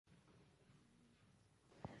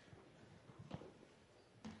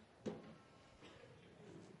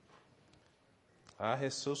A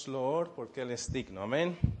Jesús loor porque Él es digno.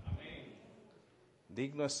 Amén. Amén.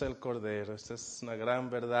 Digno es el Cordero. Esta es una gran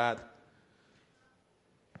verdad.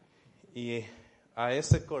 Y a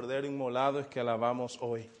ese Cordero inmolado es que alabamos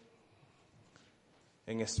hoy.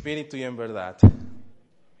 En espíritu y en verdad.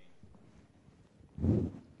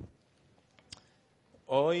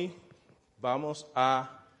 Hoy vamos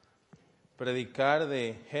a predicar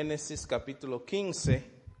de Génesis capítulo 15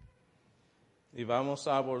 y vamos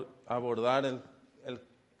a abordar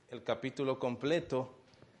el capítulo completo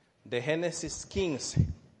de Génesis 15.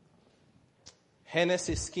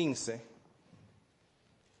 Génesis 15.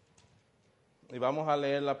 Y vamos a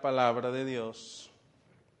leer la palabra de Dios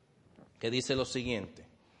que dice lo siguiente.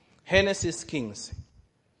 Génesis 15,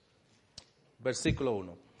 versículo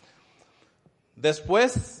 1.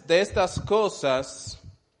 Después de estas cosas,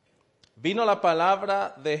 vino la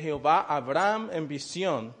palabra de Jehová a Abram en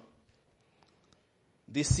visión,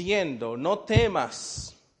 diciendo, no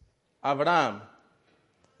temas, Abram,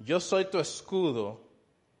 yo soy tu escudo,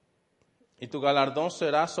 y tu galardón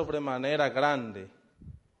será sobremanera grande.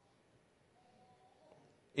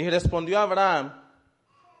 Y respondió Abram,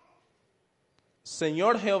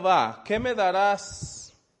 Señor Jehová, ¿qué me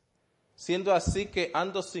darás, siendo así que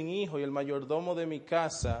ando sin hijo y el mayordomo de mi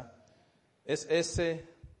casa es ese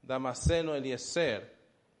Damaseno Eliezer?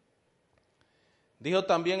 Dijo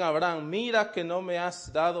también Abraham, mira que no me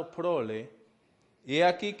has dado prole, y he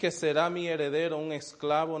aquí que será mi heredero un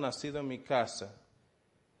esclavo nacido en mi casa.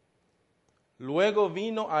 Luego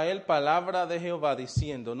vino a él palabra de Jehová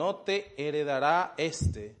diciendo, no te heredará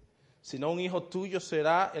sino un hijo tuyo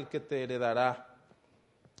será el que te heredará.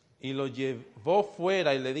 Y lo llevó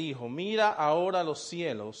fuera y le dijo, mira ahora los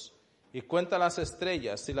cielos y cuenta las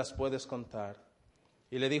estrellas si las puedes contar.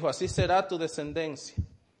 Y le dijo, así será tu descendencia.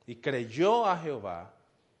 Y creyó a Jehová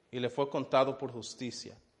y le fue contado por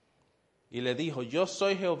justicia. Y le dijo, yo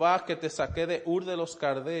soy Jehová que te saqué de Ur de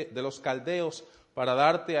los caldeos para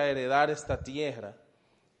darte a heredar esta tierra.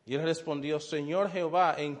 Y él respondió, Señor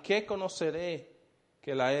Jehová, ¿en qué conoceré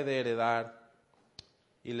que la he de heredar?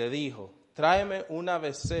 Y le dijo, tráeme una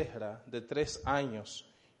becerra de 3 años,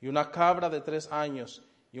 y una cabra de 3 años,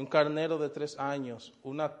 y un carnero de 3 años,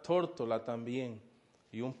 una tórtola también,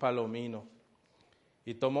 y un palomino.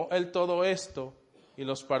 Y tomó él todo esto, y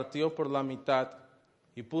los partió por la mitad,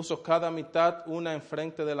 y puso cada mitad una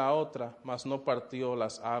enfrente de la otra, mas no partió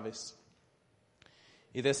las aves.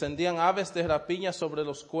 Y descendían aves de rapiña sobre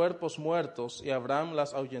los cuerpos muertos, y Abraham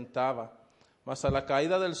las ahuyentaba. Mas a la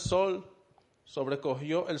caída del sol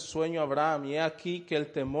sobrecogió el sueño a Abraham, y he aquí que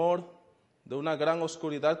el temor de una gran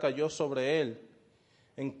oscuridad cayó sobre él.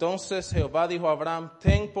 Entonces Jehová dijo a Abraham,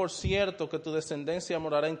 ten por cierto que tu descendencia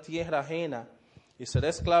morará en tierra ajena, y será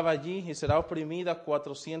esclava allí, y será oprimida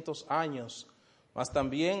 400 años. Mas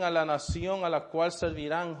también a la nación a la cual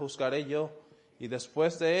servirán juzgaré yo, y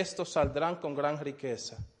después de esto saldrán con gran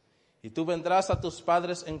riqueza. Y tú vendrás a tus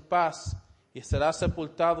padres en paz, y serás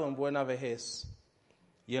sepultado en buena vejez.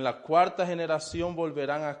 Y en la 4ª generación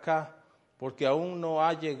volverán acá, porque aún no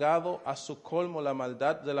ha llegado a su colmo la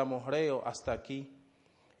maldad del amorreo hasta aquí.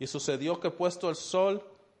 Y sucedió que puesto el sol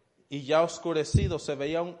y ya oscurecido, se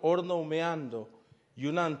veía un horno humeando y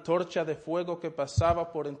una antorcha de fuego que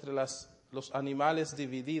pasaba por entre los animales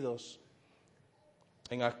divididos.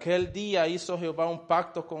 En aquel día hizo Jehová un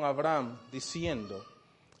pacto con Abraham, diciendo,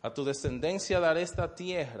 a tu descendencia daré esta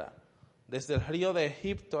tierra, desde el río de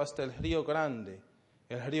Egipto hasta el río grande,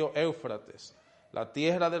 el río Éufrates, la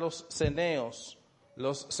tierra de los ceneos,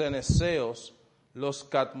 los ceneseos, los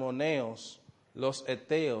cadmoneos, los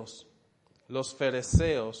eteos, los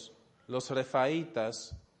fereceos, los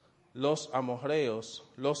refaitas, los amorreos,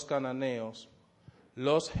 los cananeos,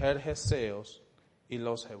 los gergeseos y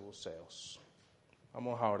los jebuseos.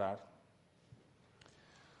 Vamos a orar.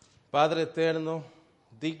 Padre eterno,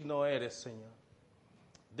 digno eres, Señor.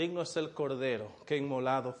 Digno es el Cordero que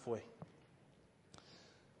inmolado fue.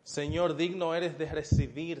 Señor, digno eres de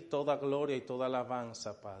recibir toda gloria y toda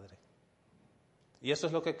alabanza, Padre. Y eso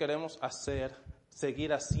es lo que queremos hacer,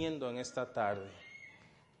 seguir haciendo en esta tarde.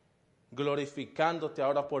 Glorificándote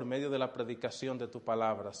ahora por medio de la predicación de tu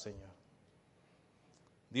palabra, Señor.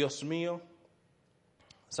 Dios mío,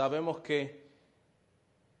 sabemos que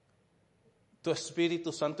tu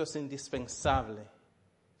Espíritu Santo es indispensable,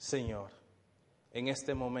 Señor, en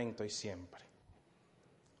este momento y siempre.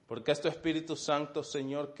 Porque es tu Espíritu Santo,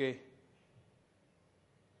 Señor, que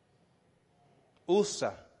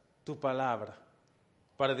usa tu palabra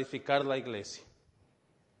para edificar la iglesia.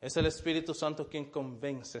 Es el Espíritu Santo quien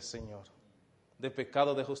convence, Señor, de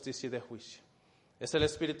pecado, de justicia y de juicio. Es el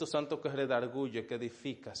Espíritu Santo que redarguye, que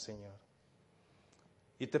edifica, Señor.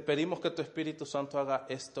 Y te pedimos que tu Espíritu Santo haga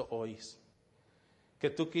esto hoy.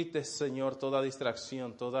 Que tú quites, Señor, toda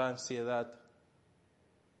distracción, toda ansiedad.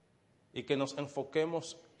 Y que nos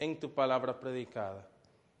enfoquemos en tu palabra predicada.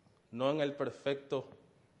 No en el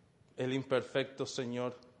imperfecto,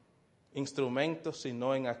 Señor, instrumento,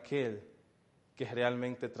 sino en aquel que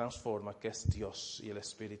realmente transforma, que es Dios y el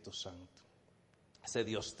Espíritu Santo. Ese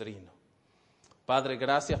Dios trino. Padre,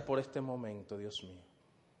 gracias por este momento, Dios mío.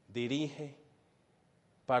 Dirige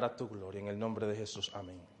para tu gloria. En el nombre de Jesús.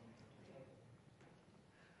 Amén.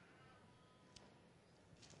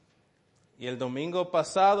 Y el domingo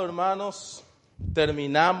pasado, hermanos,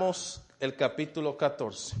 terminamos el capítulo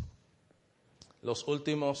 14. Los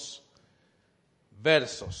últimos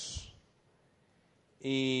versos.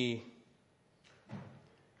 Y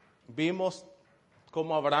vimos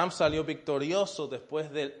cómo Abraham salió victorioso después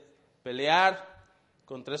de pelear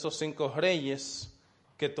contra esos 5 reyes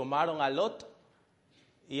que tomaron a Lot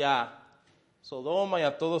y a Sodoma y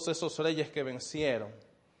a todos esos reyes que vencieron.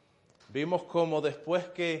 Vimos cómo después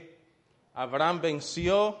que Abraham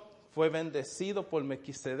venció, fue bendecido por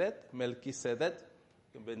Melquisedec,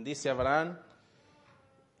 que bendice a Abraham,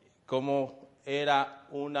 como era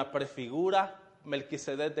una prefigura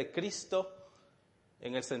Melquisedec de Cristo,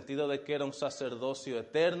 en el sentido de que era un sacerdocio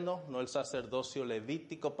eterno, no el sacerdocio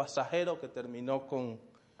levítico pasajero que terminó con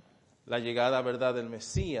la llegada, ¿verdad?, del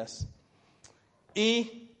Mesías.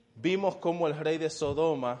 Y vimos cómo el rey de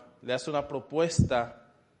Sodoma le hace una propuesta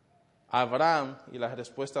a Abraham, y la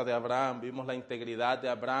respuesta de Abraham, vimos la integridad de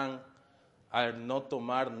Abraham al no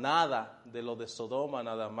tomar nada de lo de Sodoma,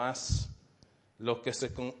 nada más lo que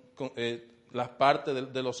las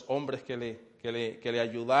partes de los hombres que le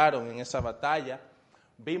ayudaron en esa batalla.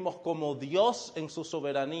 Vimos como Dios en su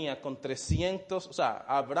soberanía con 300, o sea,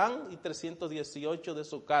 Abraham y 318 de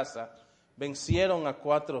su casa vencieron a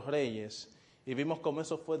 4 reyes. Y vimos cómo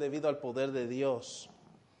eso fue debido al poder de Dios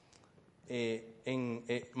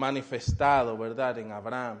manifestado, ¿verdad?, en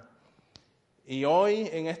Abraham. Y hoy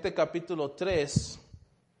en este capítulo 15,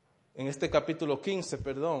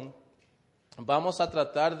 vamos a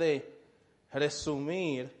tratar de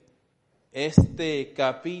resumir este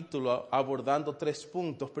capítulo abordando 3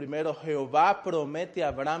 puntos. Primero, Jehová promete a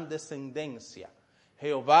Abraham descendencia.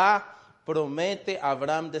 Jehová promete a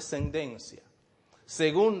Abraham descendencia.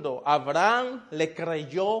 Segundo, Abraham le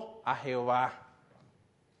creyó a Jehová.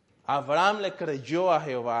 Abraham le creyó a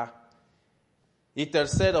Jehová. Y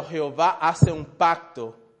tercero, Jehová hace un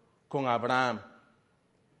pacto con Abraham.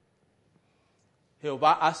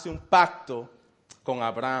 Jehová hace un pacto con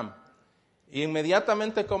Abraham. Y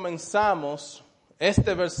inmediatamente comenzamos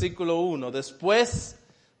este versículo 1. Después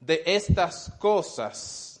de estas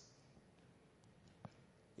cosas.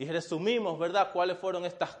 Y resumimos, ¿verdad?, cuáles fueron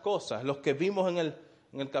estas cosas. Los que vimos en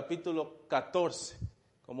el capítulo 14.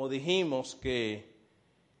 Como dijimos que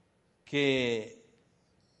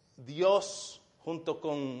Dios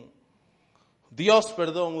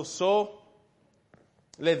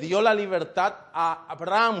le dio la libertad a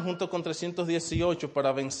Abraham junto con 318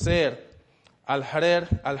 para vencer al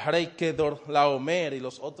rey Kedorlaomer y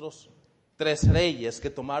los otros 3 reyes que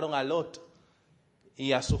tomaron a Lot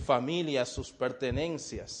y a su familia, a sus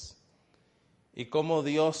pertenencias. Y cómo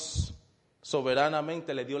Dios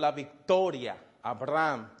soberanamente le dio la victoria a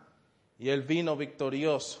Abraham y él vino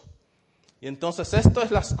victorioso. Y entonces esto es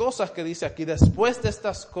las cosas que dice aquí. Después de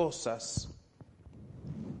estas cosas,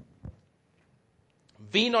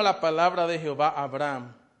 vino la palabra de Jehová a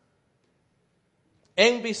Abraham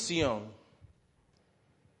en visión.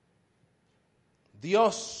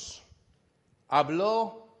 Dios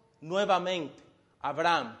habló nuevamente a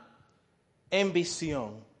Abraham en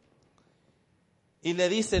visión. Y le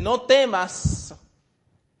dice, no temas,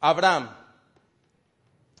 Abraham,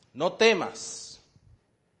 no temas.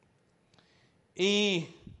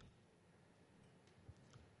 Y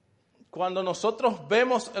cuando nosotros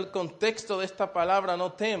vemos el contexto de esta palabra,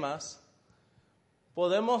 no temas,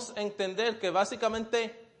 podemos entender que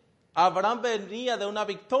básicamente Abraham venía de una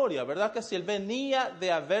victoria, ¿verdad que sí? Él venía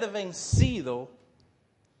de haber vencido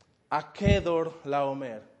a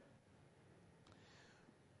Kedorlaomer.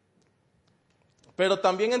 Pero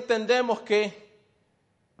también entendemos que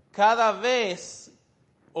cada vez,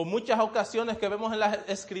 o muchas ocasiones que vemos en las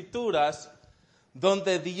Escrituras,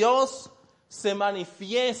 donde Dios se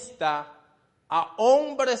manifiesta a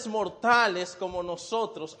hombres mortales como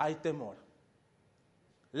nosotros, hay temor.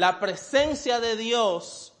 La presencia de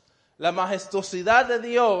Dios, la majestuosidad de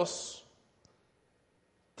Dios,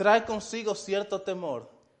 trae consigo cierto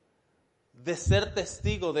temor de ser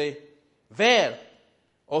testigo, de ver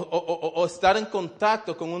o estar en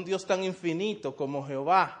contacto con un Dios tan infinito como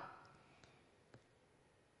Jehová.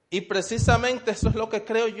 Y precisamente eso es lo que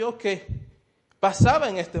creo yo que pasaba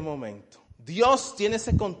en este momento. Dios tiene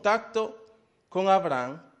ese contacto con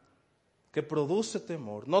Abraham que produce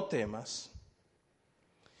temor, no temas.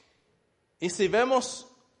 Y si vemos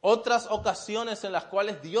otras ocasiones en las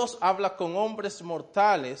cuales Dios habla con hombres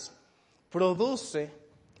mortales, produce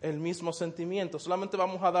el mismo sentimiento. Solamente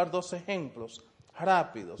vamos a dar 2 ejemplos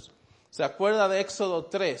rápidos. ¿Se acuerda de Éxodo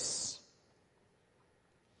 3?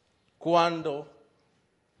 Cuando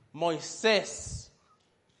Moisés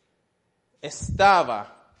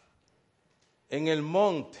estaba en el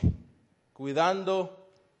monte cuidando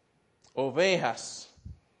ovejas.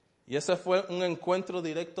 Y ese fue un encuentro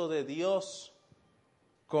directo de Dios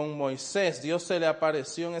con Moisés. Dios se le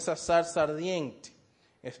apareció en esa zarza ardiente,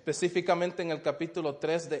 específicamente en el capítulo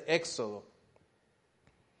 3 de Éxodo.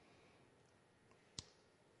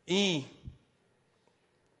 Y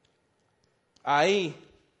ahí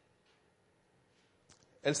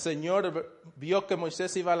el Señor vio que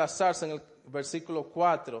Moisés iba a la zarza en el versículo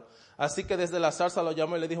 4. Así que desde la zarza lo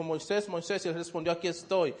llamó y le dijo, Moisés, Moisés, y él respondió, aquí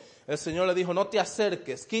estoy. El Señor le dijo, no te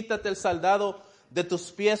acerques, quítate el sandado de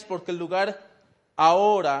tus pies, porque el lugar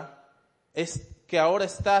que ahora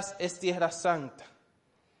estás es tierra santa.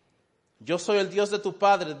 Yo soy el Dios de tu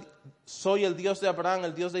padre, soy el Dios de Abraham,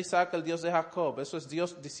 el Dios de Isaac, el Dios de Jacob. Eso es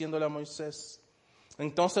Dios diciéndole a Moisés.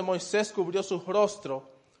 Entonces Moisés cubrió su rostro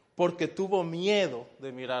porque tuvo miedo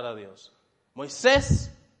de mirar a Dios.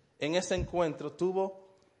 Moisés en ese encuentro tuvo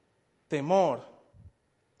temor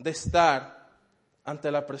de estar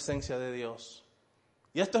ante la presencia de Dios.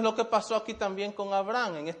 Y esto es lo que pasó aquí también con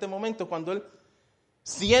Abraham en este momento, cuando él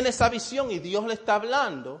tiene esa visión y Dios le está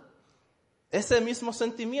hablando, ese mismo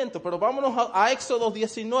sentimiento. Pero vámonos a Éxodo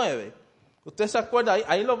 19. Usted se acuerda,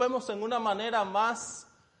 ahí lo vemos en una manera más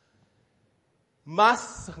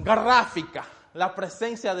gráfica, la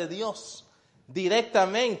presencia de Dios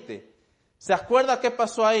directamente. ¿Se acuerda qué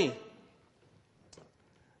pasó ahí?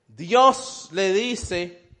 Dios le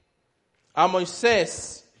dice a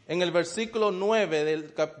Moisés en el versículo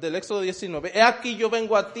 9 del Éxodo 19, he aquí yo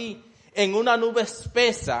vengo a ti en una nube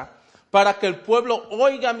espesa para que el pueblo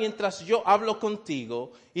oiga mientras yo hablo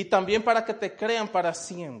contigo y también para que te crean para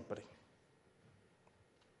siempre.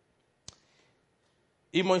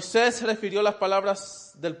 Y Moisés refirió las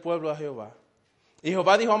palabras del pueblo a Jehová. Y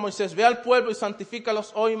Jehová dijo a Moisés, ve al pueblo y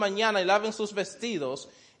santifícalos hoy y mañana y laven sus vestidos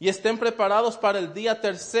y estén preparados para el día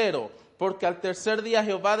tercero, porque al tercer día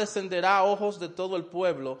Jehová descenderá a ojos de todo el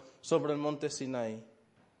pueblo sobre el monte Sinaí.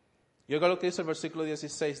 Y oiga lo que dice el versículo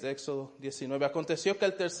 16 de Éxodo 19. Aconteció que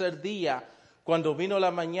el tercer día, cuando vino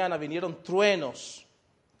la mañana, vinieron truenos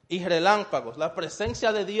y relámpagos. La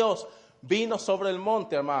presencia de Dios vino sobre el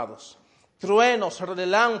monte, amados. Truenos,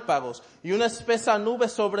 relámpagos y una espesa nube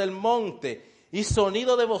sobre el monte y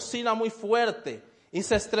sonido de bocina muy fuerte. Y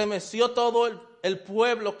se estremeció todo el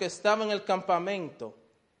pueblo que estaba en el campamento.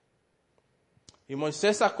 Y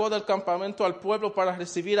Moisés sacó del campamento al pueblo para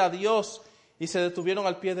recibir a Dios y se detuvieron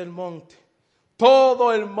al pie del monte.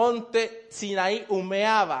 Todo el monte Sinaí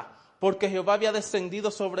humeaba porque Jehová había descendido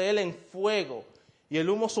sobre él en fuego. Y el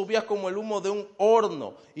humo subía como el humo de un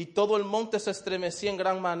horno y todo el monte se estremecía en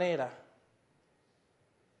gran manera.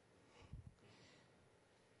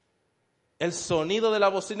 El sonido de la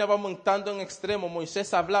bocina va aumentando en extremo.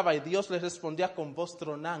 Moisés hablaba y Dios le respondía con voz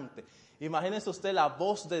tronante. Imagínese usted la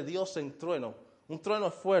voz de Dios en trueno. Un trueno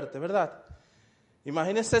fuerte, ¿verdad?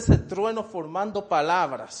 Imagínese ese trueno formando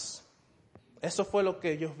palabras. Eso fue lo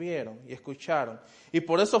que ellos vieron y escucharon. Y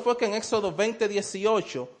por eso fue que en Éxodo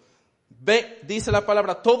 20:18 dice la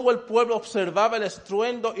palabra, todo el pueblo observaba el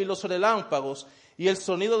estruendo y los relámpagos y el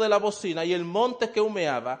sonido de la bocina y el monte que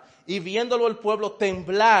humeaba, y viéndolo el pueblo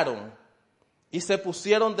temblaron. Y se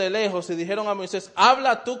pusieron de lejos y dijeron a Moisés,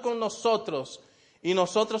 habla tú con nosotros y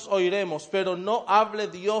nosotros oiremos, pero no hable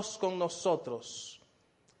Dios con nosotros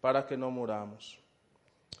para que no muramos.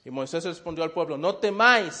 Y Moisés respondió al pueblo, no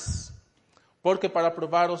temáis, porque para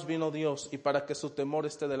probaros vino Dios y para que su temor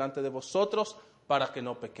esté delante de vosotros, para que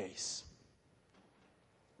no pequéis.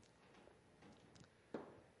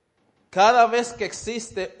 Cada vez que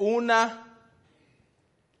existe un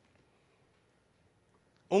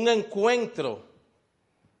encuentro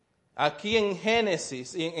aquí en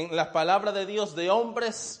Génesis, en la palabra de Dios, de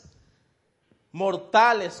hombres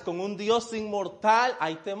mortales con un Dios inmortal,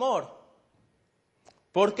 hay temor.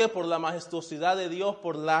 ¿Por qué? Por la majestuosidad de Dios,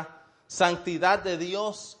 por la santidad de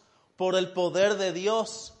Dios, por el poder de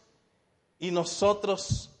Dios. Y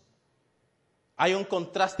nosotros, hay un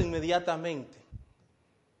contraste inmediatamente.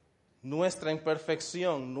 Nuestra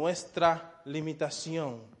imperfección, nuestra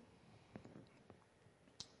limitación,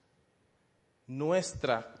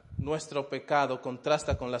 nuestra nuestro pecado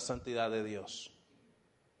contrasta con la santidad de Dios.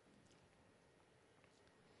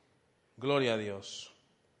 Gloria a Dios.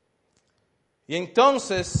 Y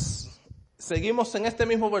entonces, seguimos en este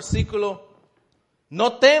mismo versículo.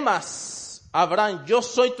 No temas, Abraham, yo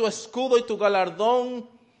soy tu escudo y tu galardón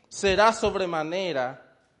será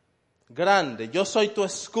sobremanera grande. Yo soy tu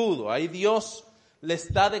escudo. Ahí Dios le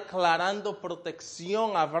está declarando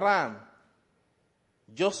protección a Abraham.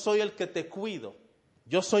 Yo soy el que te cuido.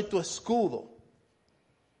 Yo soy tu escudo.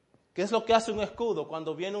 ¿Qué es lo que hace un escudo?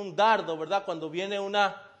 Cuando viene un dardo, ¿verdad? Cuando viene un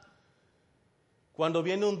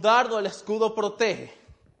dardo, el escudo protege.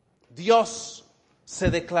 Dios se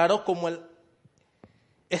declaró como el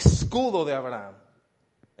escudo de Abraham,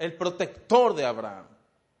 el protector de Abraham.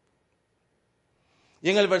 Y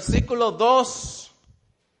en el versículo 2,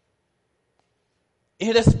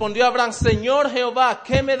 y respondió Abraham, Señor Jehová,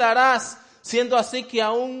 ¿qué me darás siendo así que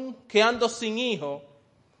aún que ando sin hijo?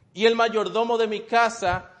 Y el mayordomo de mi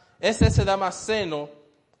casa es ese Damaseno,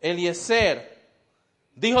 Eliezer.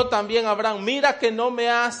 Dijo también Abraham, mira que no me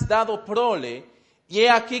has dado prole, y he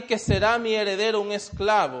aquí que será mi heredero un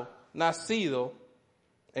esclavo nacido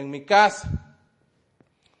en mi casa.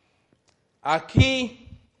 Aquí,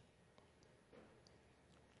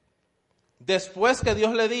 después que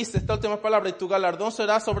Dios le dice esta última palabra, y tu galardón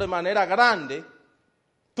será sobremanera grande,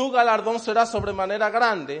 tu galardón será sobremanera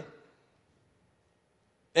grande.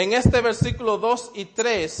 En este versículo 2 y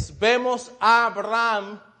 3 vemos a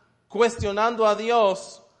Abraham cuestionando a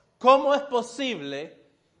Dios, ¿cómo es posible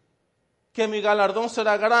que mi galardón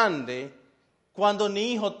será grande cuando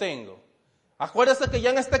ni hijo tengo? Acuérdense que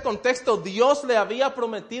ya en este contexto Dios le había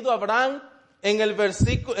prometido a Abraham en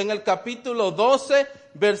el capítulo 12,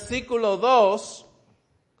 versículo 2,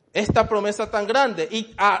 esta promesa tan grande.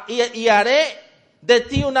 Y haré de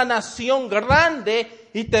ti una nación grande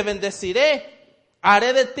y te bendeciré.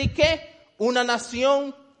 Haré de ti, ¿qué? Una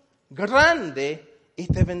nación grande y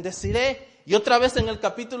te bendeciré. Y otra vez en el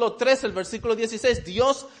capítulo 3, el versículo 16,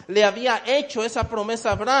 Dios le había hecho esa promesa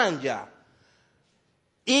a Abraham ya.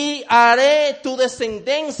 Y haré tu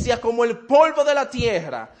descendencia como el polvo de la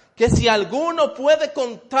tierra, que si alguno puede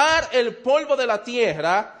contar el polvo de la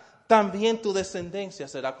tierra, también tu descendencia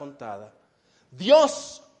será contada.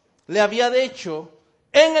 Dios le había dicho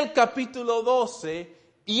en el capítulo 12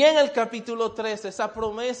 y en el capítulo 13 esa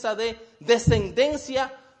promesa de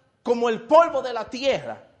descendencia como el polvo de la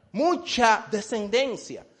tierra, mucha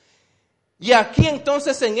descendencia. Y aquí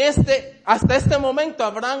entonces hasta este momento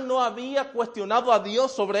Abraham no había cuestionado a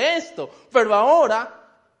Dios sobre esto, pero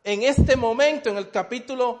ahora en este momento en el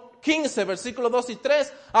capítulo 15, versículos 2 y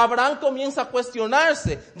 3, Abraham comienza a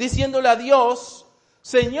cuestionarse, diciéndole a Dios,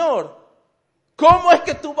 Señor, ¿cómo es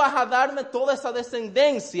que tú vas a darme toda esa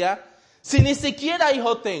descendencia si ni siquiera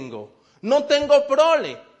hijo tengo? No tengo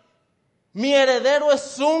prole. Mi heredero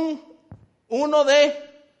es uno de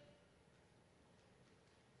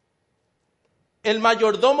el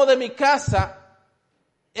mayordomo de mi casa,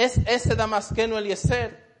 es ese damasqueno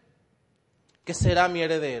Eliezer, que será mi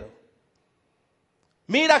heredero.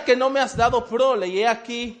 Mira que no me has dado prole, y he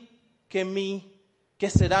aquí que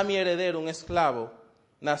será mi heredero un esclavo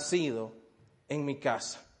nacido en mi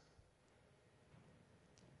casa.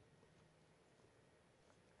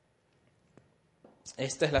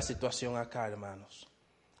 Esta es la situación acá, hermanos.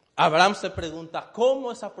 Abraham se pregunta,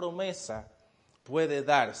 ¿cómo esa promesa puede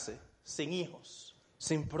darse sin hijos,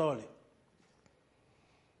 sin prole?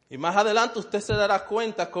 Y más adelante usted se dará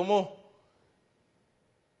cuenta cómo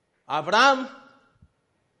Abraham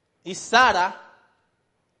y Sarai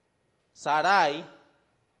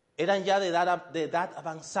eran ya de edad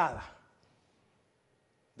avanzada.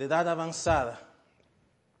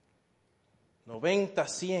 90,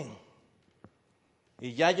 100.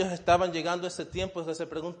 Y ya ellos estaban llegando a ese tiempo que se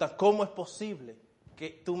preguntan, ¿cómo es posible que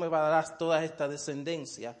tú me darás toda esta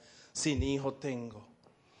descendencia si ni hijo tengo?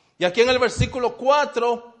 Y aquí en el versículo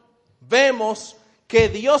 4 vemos que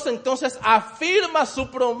Dios entonces afirma su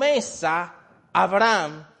promesa a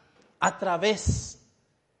Abraham a través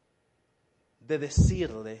de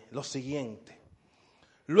decirle lo siguiente.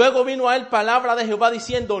 Luego vino a él palabra de Jehová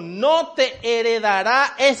diciendo, no te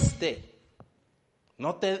heredará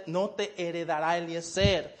no te heredará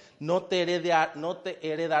Eliezer, no te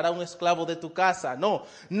heredará un esclavo de tu casa,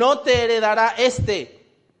 no te heredará Eso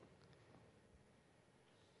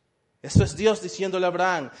es Dios diciéndole a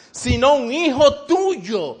Abraham, sino un hijo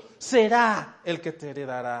tuyo será el que te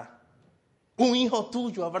heredará. Un hijo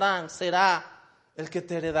tuyo, Abraham, será el que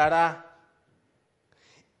te heredará.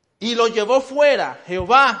 Y lo llevó fuera,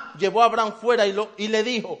 Jehová llevó a Abraham fuera y le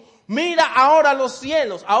dijo, mira ahora los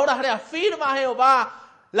cielos. Ahora reafirma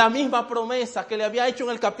Jehová la misma promesa que le había hecho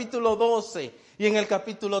en el capítulo 12 y en el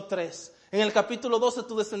capítulo 3. En el capítulo 12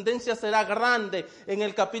 tu descendencia será grande. En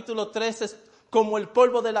el capítulo 13 es como el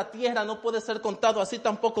polvo de la tierra, no puede ser contado. Así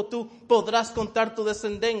tampoco tú podrás contar tu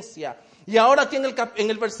descendencia. Y ahora aquí en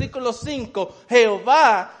el versículo 5,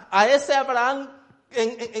 Jehová a ese Abraham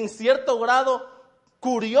en cierto grado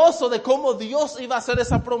curioso de cómo Dios iba a hacer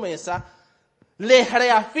esa promesa, le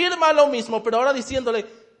reafirma lo mismo, pero ahora diciéndole,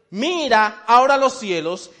 mira ahora los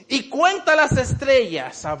cielos y cuenta las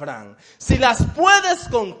estrellas, Abraham. Si las puedes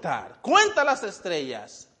contar, cuenta las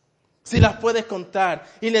estrellas, si las puedes contar.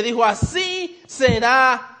 Y le dijo, así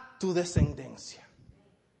será tu descendencia.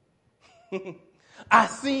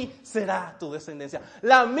 Así será tu descendencia.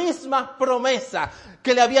 La misma promesa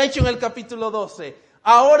que le había hecho en el capítulo 12,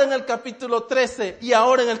 ahora en el capítulo 13 y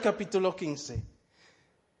ahora en el capítulo 15.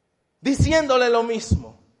 Diciéndole lo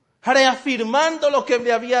mismo, reafirmando lo que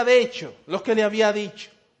le había dicho,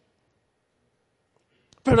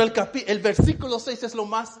 Pero el versículo 6 es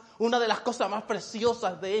una de las cosas más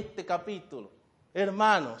preciosas de este capítulo,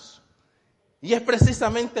 hermanos. Y es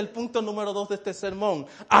precisamente el punto número 2 de este sermón.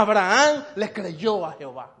 Abraham le creyó a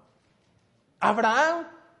Jehová. Abraham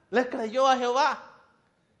le creyó a Jehová.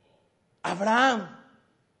 Abraham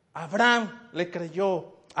le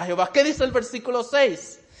creyó a Jehová. ¿Qué dice el versículo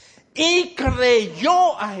 6? Y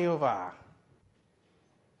creyó a Jehová.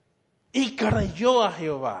 Y creyó a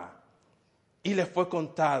Jehová. Y le fue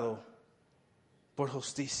contado por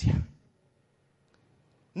justicia.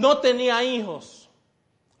 No tenía hijos.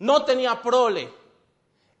 No tenía prole,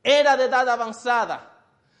 era de edad avanzada,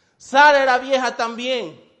 Sara era vieja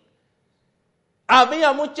también.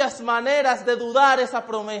 Había muchas maneras de dudar esa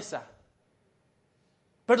promesa.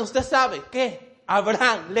 Pero usted sabe que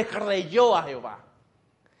Abraham le creyó a Jehová.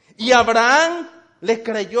 Y Abraham le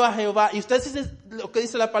creyó a Jehová. Y usted dice lo que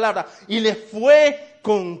dice la palabra. Y le fue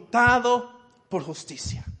contado por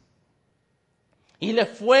justicia. Y le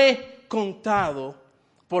fue contado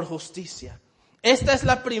por justicia. Esta es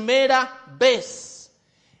la primera vez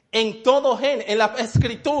en las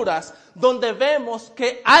escrituras donde vemos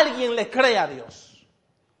que alguien le cree a Dios.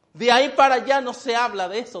 De ahí para allá no se habla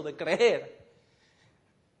de eso, de creer.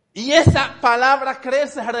 Y esa palabra creer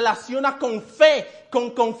se relaciona con fe, con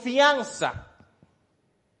confianza.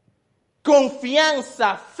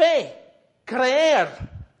 Confianza, fe, creer.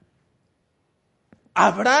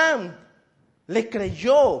 Abraham le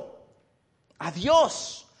creyó a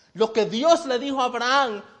Dios. Lo que Dios le dijo a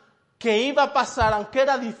Abraham que iba a pasar, aunque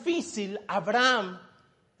era difícil, Abraham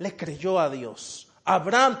le creyó a Dios.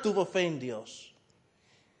 Abraham tuvo fe en Dios.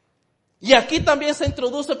 Y aquí también se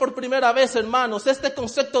introduce por primera vez, hermanos, este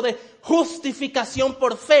concepto de justificación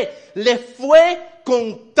por fe. Le fue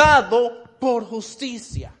contado por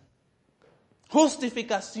justicia.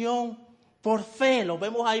 Justificación por fe, lo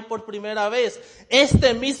vemos ahí por primera vez.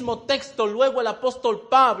 Este mismo texto luego el apóstol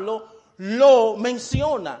Pablo lo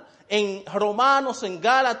menciona en Romanos, en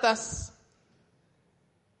Gálatas.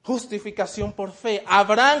 Justificación por fe.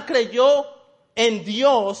 Abraham creyó en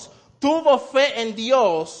Dios, tuvo fe en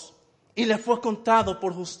Dios y le fue contado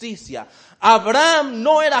por justicia. Abraham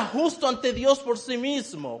no era justo ante Dios por sí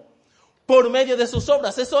mismo, por medio de sus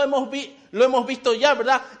obras. Eso lo hemos visto ya,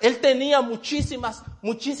 ¿verdad? Él tenía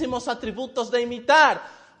muchísimos atributos de imitar.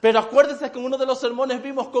 Pero acuérdense que en uno de los sermones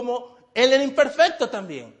vimos como él era imperfecto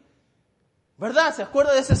también. ¿Verdad? ¿Se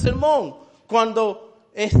acuerda de ese sermón? Cuando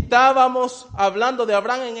estábamos hablando de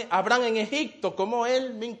Abraham en Egipto, como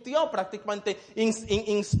él mintió prácticamente,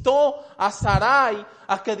 instó a Sarai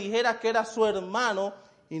a que dijera que era su hermano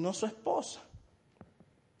y no su esposa.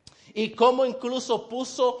 Y cómo incluso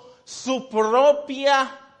puso su propio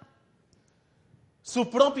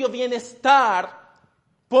bienestar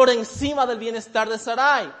por encima del bienestar de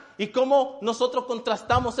Sarai. Y cómo nosotros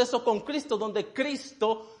contrastamos eso con Cristo, donde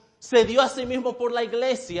Cristo se dio a sí mismo por la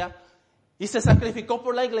iglesia y se sacrificó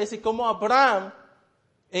por la iglesia, y como Abraham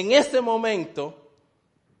en ese momento,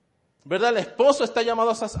 ¿verdad? El esposo está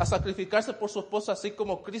llamado a sacrificarse por su esposa, así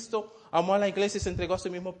como Cristo amó a la iglesia y se entregó a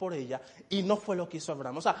sí mismo por ella, y no fue lo que hizo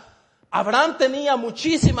Abraham. O sea, Abraham tenía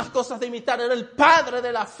muchísimas cosas de imitar, era el padre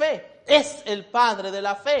de la fe, es el padre de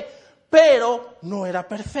la fe, pero no era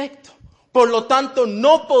perfecto. Por lo tanto,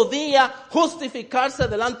 no podía justificarse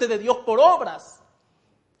delante de Dios por obras.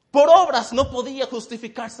 Por obras no podía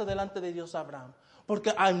justificarse delante de Dios Abraham, porque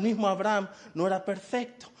al mismo Abraham no era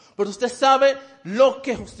perfecto. Pero usted sabe lo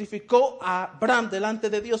que justificó a Abraham delante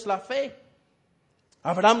de Dios, la fe.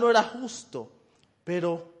 Abraham no era justo,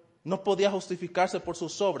 pero no podía justificarse por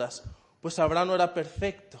sus obras, pues Abraham no era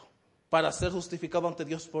perfecto para ser justificado ante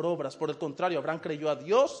Dios por obras. Por el contrario, Abraham creyó a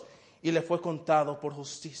Dios y le fue contado por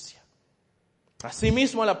justicia.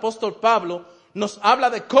 Asimismo, el apóstol Pablo nos habla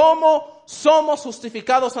de cómo somos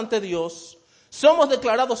justificados ante Dios, somos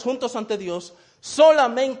declarados juntos ante Dios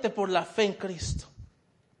solamente por la fe en Cristo,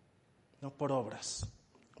 no por obras.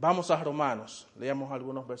 Vamos a Romanos, leamos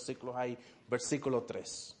algunos versículos ahí, versículo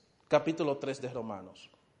 3, capítulo 3 de Romanos.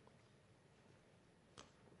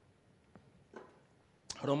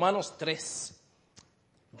 Romanos 3,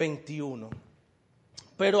 21.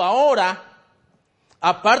 Pero ahora,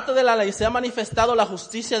 aparte de la ley, se ha manifestado la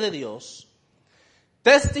justicia de Dios,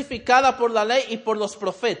 testificada por la ley y por los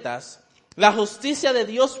profetas, la justicia de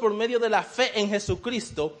Dios por medio de la fe en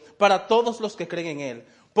Jesucristo para todos los que creen en Él.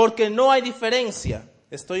 Porque no hay diferencia.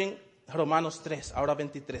 Estoy en Romanos 3, ahora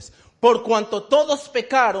 23. Por cuanto todos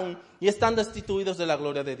pecaron y están destituidos de la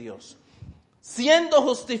gloria de Dios, siendo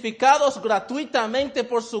justificados gratuitamente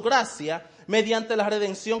por su gracia, mediante la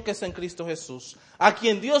redención que es en Cristo Jesús, a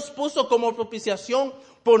quien Dios puso como propiciación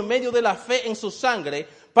por medio de la fe en su sangre,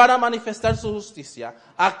 para manifestar su justicia,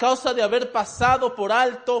 a causa de haber pasado por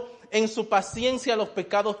alto en su paciencia los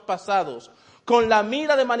pecados pasados, con la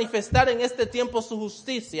mira de manifestar en este tiempo su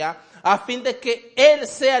justicia, a fin de que Él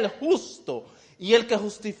sea el justo y el que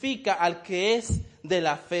justifica al que es de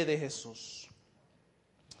la fe de Jesús.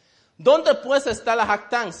 ¿Dónde pues está la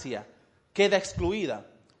jactancia? Queda excluida.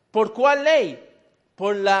 ¿Por cuál ley?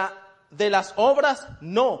 ¿Por la de las obras?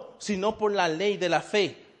 No, sino por la ley de la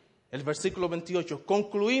fe. El versículo 28.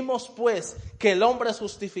 Concluimos pues que el hombre es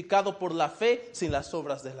justificado por la fe sin las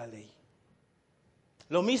obras de la ley.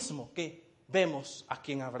 Lo mismo que vemos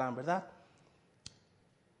aquí en Abraham, ¿verdad?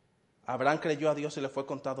 Abraham creyó a Dios y le fue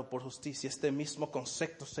contado por justicia. Este mismo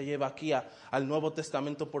concepto se lleva aquí al Nuevo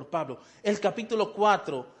Testamento por Pablo. El capítulo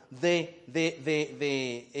 4 de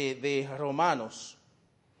Romanos.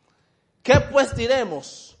 ¿Qué pues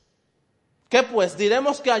diremos? ¿Qué pues?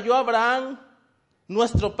 ¿Diremos que halló Abraham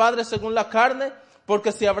nuestro padre según la carne?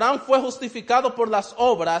 Porque si Abraham fue justificado por las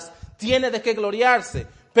obras, tiene de qué gloriarse,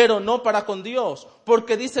 pero no para con Dios.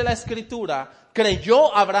 Porque dice la Escritura,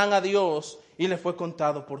 creyó Abraham a Dios y le fue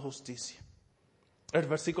contado por justicia. El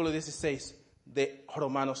versículo 16 de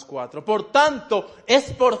Romanos 4. Por tanto,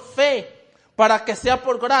 es por fe, para que sea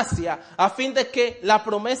por gracia, a fin de que la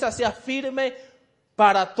promesa sea firme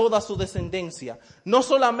para toda su descendencia. No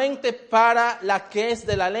solamente para la que es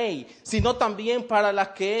de la ley, sino también para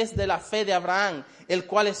la que es de la fe de Abraham, el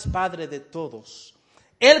cual es padre de todos.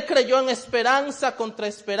 Él creyó en esperanza contra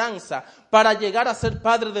esperanza, para llegar a ser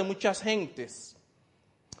padre de muchas gentes.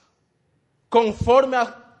 Conforme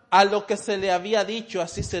a lo que se le había dicho,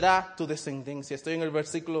 así será tu descendencia. Estoy en el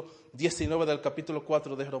versículo 19 del capítulo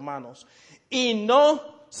 4 de Romanos. Y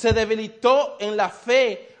no se debilitó en la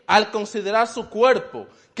fe al considerar su cuerpo,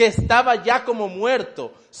 que estaba ya como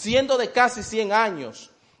muerto, siendo de casi 100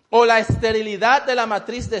 años, o la esterilidad de la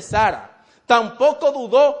matriz de Sara. Tampoco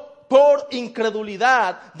dudó por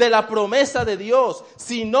incredulidad de la promesa de Dios,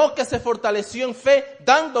 sino que se fortaleció en fe,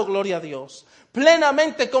 dando gloria a Dios,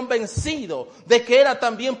 plenamente convencido de que era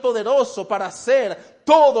también poderoso para hacer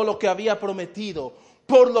todo lo que había prometido,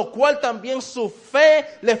 por lo cual también su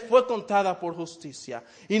fe le fue contada por justicia.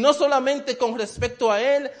 Y no solamente con respecto a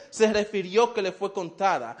él se refirió que le fue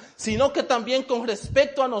contada, sino que también con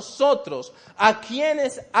respecto a nosotros, a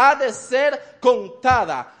quienes ha de ser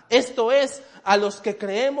contada. Esto es, a los que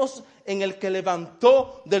creemos en el que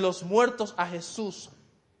levantó de los muertos a Jesús,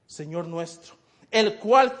 Señor nuestro, el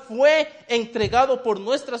cual fue entregado por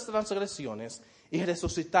nuestras transgresiones y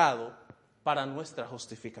resucitado para nuestra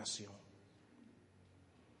justificación.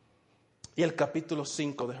 Y el capítulo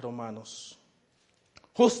 5 de Romanos.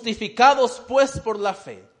 Justificados pues por la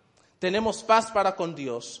fe, tenemos paz para con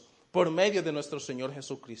Dios por medio de nuestro Señor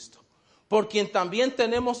Jesucristo, por quien también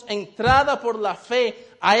tenemos entrada por la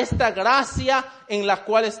fe a esta gracia en la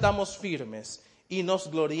cual estamos firmes y nos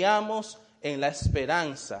gloriamos en la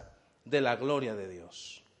esperanza de la gloria de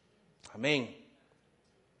Dios. Amén.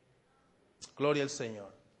 Gloria al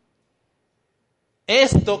Señor.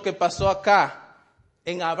 Esto que pasó acá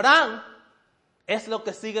en Abraham es lo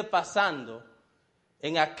que sigue pasando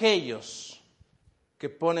en aquellos que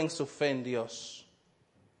ponen su fe en Dios.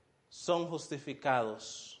 Son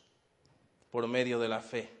justificados por medio de la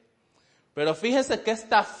fe. Pero fíjese que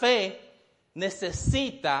esta fe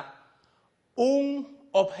necesita un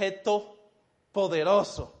objeto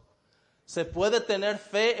poderoso. Se puede tener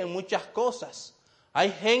fe en muchas cosas.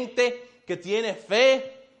 Hay gente que tiene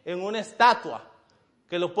fe en una estatua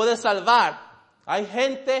que lo puede salvar. Hay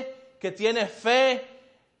gente que tiene fe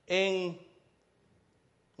en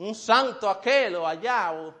un santo aquel o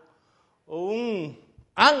allá o un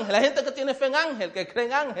ángel. Hay gente que tiene fe en ángel, que cree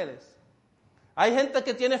en ángeles. Hay gente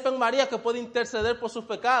que tiene fe en María, que puede interceder por sus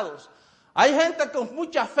pecados. Hay gente con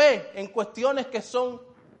mucha fe en cuestiones que son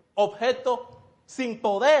objetos sin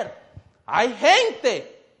poder. Hay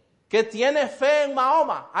gente que tiene fe en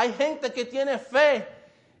Mahoma. Hay gente que tiene fe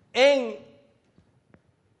en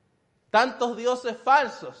tantos dioses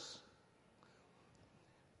falsos.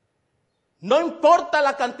 No importa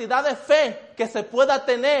la cantidad de fe que se pueda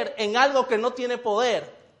tener en algo que no tiene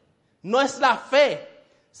poder. No es la fe,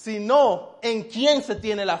 sino en quién se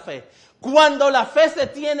tiene la fe. Cuando la fe se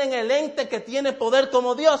tiene en el ente que tiene poder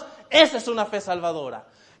como Dios, esa es una fe salvadora.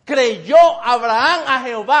 Creyó Abraham a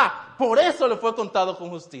Jehová, por eso le fue contado con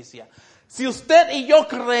justicia. Si usted y yo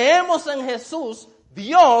creemos en Jesús,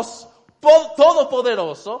 Dios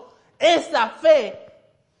todopoderoso, esa fe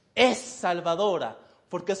es salvadora,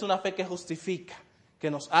 porque es una fe que justifica, que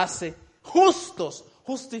nos hace justos,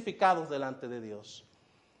 justificados delante de Dios.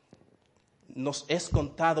 Nos es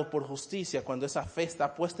contado por justicia cuando esa fe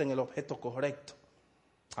está puesta en el objeto correcto.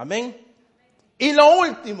 Amén. Y lo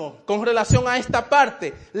último, con relación a esta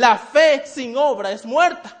parte, la fe sin obra es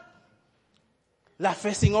muerta. La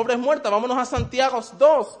fe sin obra es muerta. Vámonos a Santiago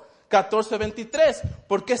 2, 14, 23.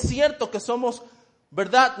 Porque es cierto que somos,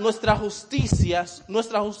 ¿verdad? Nuestra justicia,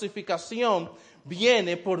 nuestra justificación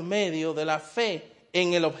viene por medio de la fe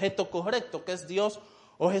en el objeto correcto, que es Dios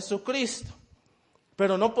o Jesucristo.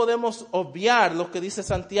 Pero no podemos obviar lo que dice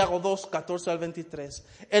Santiago 2, 14 al 23.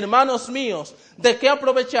 Hermanos míos, ¿de qué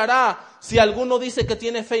aprovechará si alguno dice que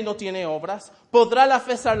tiene fe y no tiene obras? ¿Podrá la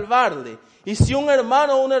fe salvarle? Y si un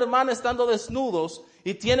hermano o una hermana estando desnudos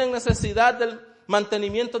y tienen necesidad del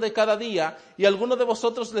mantenimiento de cada día, y alguno de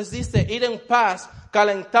vosotros les dice, id en paz,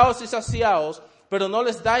 calentaos y saciaos, pero no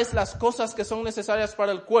les dais las cosas que son necesarias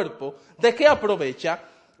para el cuerpo, ¿de qué aprovecha?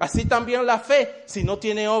 Así también la fe, si no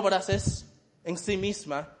tiene obras, en sí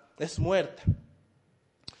misma es muerta.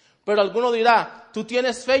 Pero alguno dirá, tú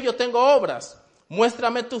tienes fe, yo tengo obras.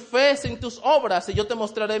 Muéstrame tu fe sin tus obras y yo te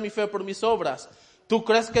mostraré mi fe por mis obras. Tú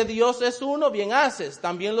crees que Dios es uno, bien haces.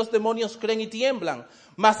 También los demonios creen y tiemblan.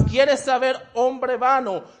 Mas ¿quieres saber, hombre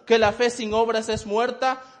vano, que la fe sin obras es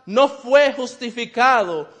muerta? ¿No fue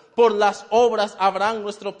justificado por las obras Abraham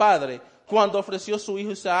nuestro padre cuando ofreció su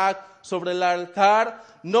hijo Isaac sobre el altar?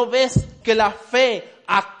 ¿No ves que la fe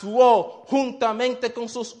actuó juntamente con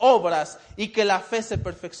sus obras y que la fe se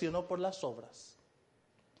perfeccionó por las obras?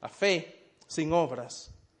 La fe sin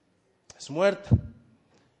obras es muerta.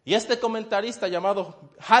 Y este comentarista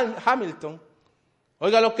llamado Hamilton,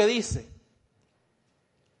 oiga lo que dice.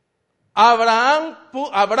 Abraham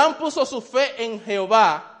puso su fe en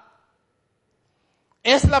Jehová.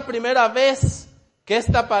 Es la primera vez que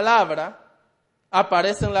esta palabra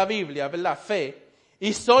aparece en la Biblia, ¿verdad? Fe.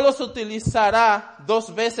 Y solo se utilizará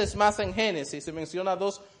 2 veces más en Génesis. Se menciona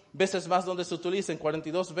 2 veces más donde se utiliza en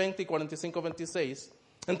 42:20 y 45:26.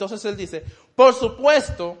 Entonces él dice, por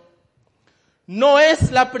supuesto, no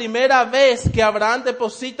es la primera vez que Abraham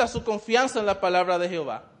deposita su confianza en la palabra de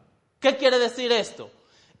Jehová. ¿Qué quiere decir esto?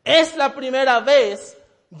 Es la primera vez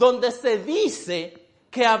donde se dice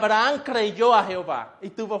que Abraham creyó a Jehová y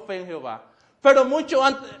tuvo fe en Jehová. Pero mucho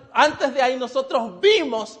antes de ahí nosotros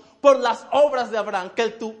vimos por las obras de Abraham que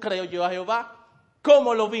él creyó a Jehová.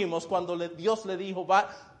 ¿Cómo lo vimos? Cuando Dios le dijo,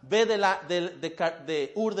 ve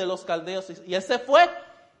de Ur de los Caldeos, y él se fue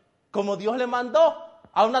como Dios le mandó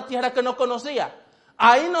a una tierra que no conocía.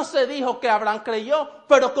 Ahí no se dijo que Abraham creyó,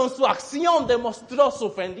 pero con su acción demostró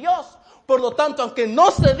su fe en Dios. Por lo tanto, aunque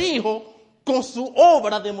no se dijo, con su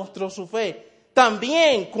obra demostró su fe.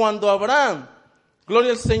 También cuando Abraham,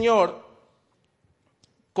 gloria al Señor,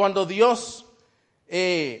 cuando Dios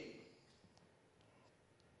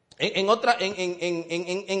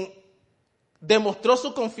demostró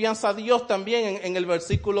su confianza a Dios también en el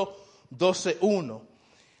versículo 12:1.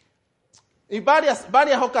 Y varias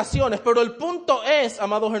ocasiones, pero el punto es,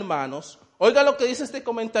 amados hermanos, oiga lo que dice este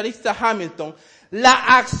comentarista Hamilton,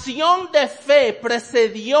 la acción de fe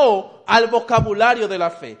precedió al vocabulario de la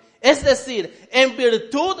fe. Es decir, en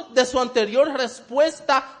virtud de su anterior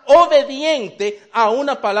respuesta obediente a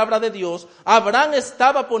una palabra de Dios, Abraham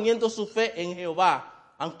estaba poniendo su fe en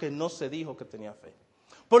Jehová, aunque no se dijo que tenía fe.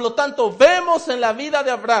 Por lo tanto, vemos en la vida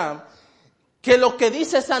de Abraham que lo que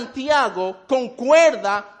dice Santiago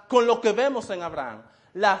concuerda con lo que vemos en Abraham.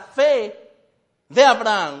 La fe de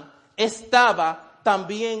Abraham estaba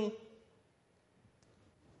también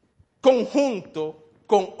conjunto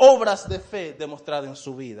con obras de fe demostradas en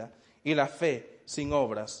su vida. Y la fe sin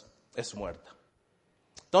obras es muerta.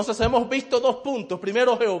 Entonces hemos visto 2 puntos.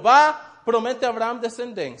 Primero, Jehová promete a Abraham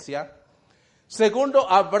descendencia. Segundo,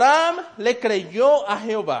 Abraham le creyó a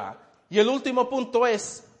Jehová. Y el último punto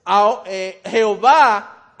es,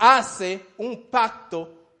 Jehová hace un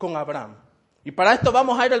pacto con Abraham. Y para esto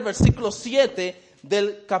vamos a ir al versículo 7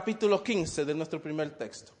 del capítulo 15 de nuestro primer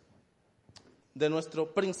texto. De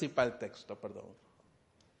nuestro principal texto, perdón.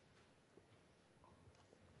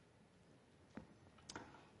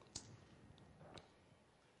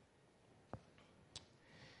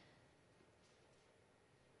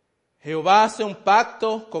 Jehová hace un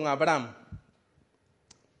pacto con Abram.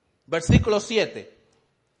 Versículo 7.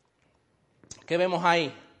 ¿Qué vemos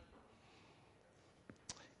ahí?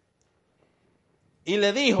 Y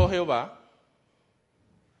le dijo Jehová,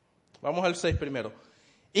 vamos al 6 primero.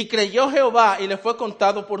 Y creyó Jehová y le fue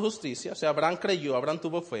contado por justicia. O sea, Abraham creyó, Abraham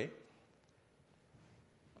tuvo fe.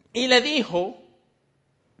 Y le dijo,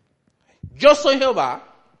 yo soy Jehová,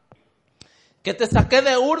 que te saqué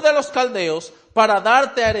de Ur de los Caldeos para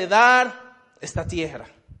darte a heredar esta tierra.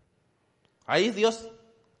 Ahí Dios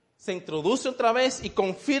se introduce otra vez y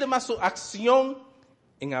confirma su acción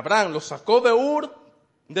en Abraham. Lo sacó de Ur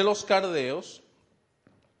de los Caldeos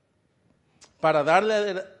para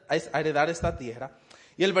darle a heredar esta tierra.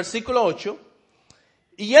 Y el versículo 8,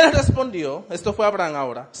 y él respondió, esto fue Abraham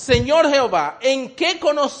ahora, Señor Jehová, ¿en qué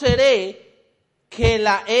conoceré que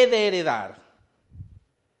la he de heredar?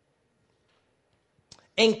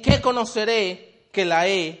 ¿En qué conoceré que la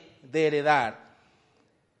he de heredar?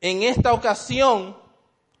 En esta ocasión,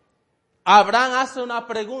 Abraham hace una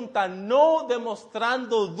pregunta, no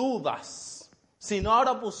demostrando dudas, sino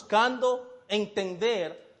ahora buscando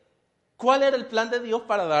entender cuál era el plan de Dios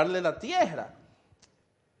para darle la tierra.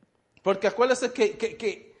 Porque acuérdense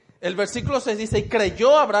que el versículo 6 dice, y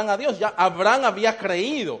creyó Abraham a Dios. Ya Abraham había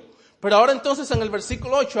creído. Pero ahora entonces en el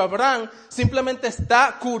versículo 8, Abraham simplemente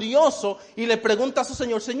está curioso y le pregunta a su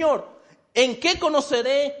Señor, Señor, ¿en qué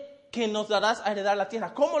conoceré que nos darás a heredar la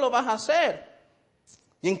tierra? ¿Cómo lo vas a hacer?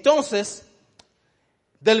 Y entonces,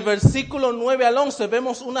 del versículo 9 al 11,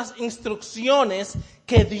 vemos unas instrucciones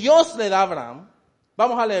que Dios le da a Abraham.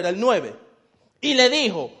 Vamos a leer el 9. Y le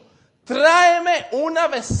dijo, tráeme una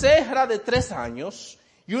becerra de 3 años,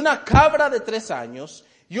 y una cabra de 3 años,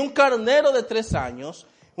 y un carnero de 3 años,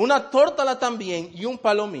 una tórtola también, y un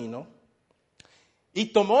palomino. Y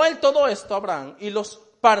tomó él todo esto, Abraham, y los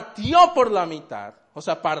partió por la mitad. O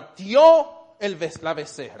sea, partió la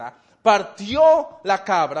becerra, partió la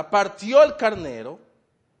cabra, partió el carnero,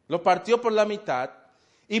 lo partió por la mitad,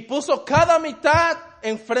 y puso cada mitad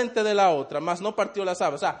enfrente de la otra, mas no partió las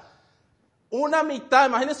aves. O sea, una mitad,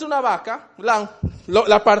 imagínense una vaca,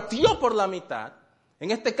 la partió por la mitad. En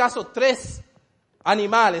este caso, 3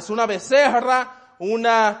 animales, una becerra,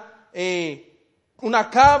 una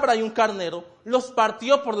cabra y un carnero, los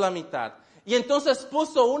partió por la mitad. Y entonces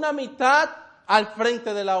puso una mitad al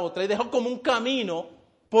frente de la otra y dejó como un camino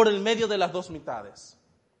por el medio de las 2 mitades.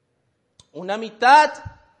 Una mitad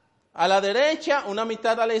a la derecha, una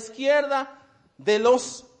mitad a la izquierda de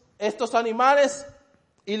estos animales,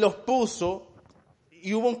 y los puso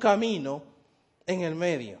y hubo un camino en el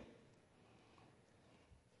medio.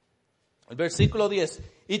 El versículo 10.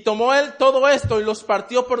 Y tomó él todo esto y los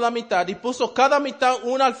partió por la mitad y puso cada mitad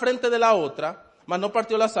una al frente de la otra, mas no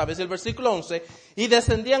partió las aves. El versículo 11. Y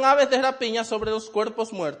descendían aves de rapiña sobre los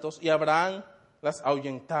cuerpos muertos y Abraham las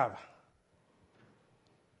ahuyentaba.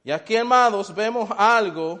 Y aquí, hermanos, vemos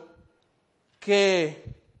algo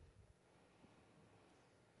que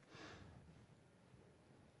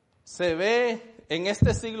se ve en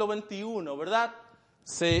este siglo XXI, ¿verdad?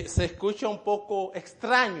 Se escucha un poco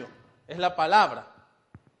extraño, es la palabra.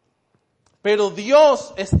 Pero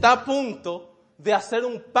Dios está a punto de hacer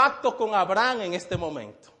un pacto con Abraham en este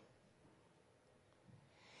momento.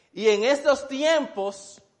 Y en estos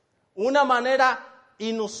tiempos, una manera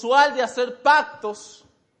inusual de hacer pactos,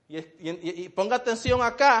 y ponga atención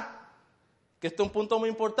acá, que este es un punto muy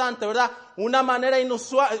importante, ¿verdad? Una manera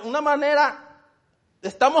inusual,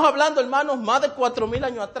 estamos hablando, hermanos, más de 4,000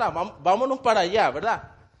 años atrás, vámonos para allá,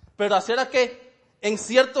 ¿verdad? Pero así era que en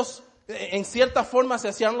cierta forma se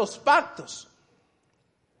hacían los pactos.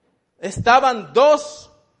 Estaban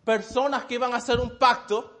 2 personas que iban a hacer un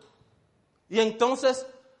pacto y entonces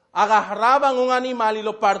agarraban un animal y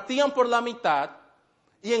lo partían por la mitad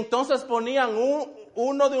y entonces ponían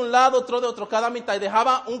uno de un lado, otro de otro, cada mitad, y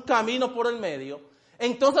dejaban un camino por el medio.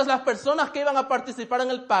 Entonces las personas que iban a participar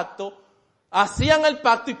en el pacto hacían el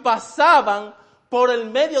pacto y pasaban por el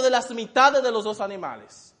medio de las mitades de los 2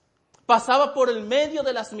 animales. Pasaba por el medio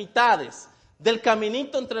de las mitades, del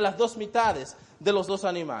caminito entre las 2 mitades de los 2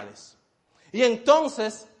 animales. Y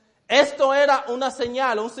entonces, esto era una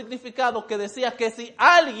señal, un significado que decía que si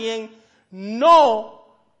alguien no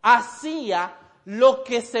hacía lo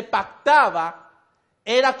que se pactaba,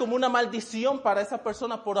 era como una maldición para esa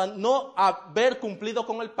persona por no haber cumplido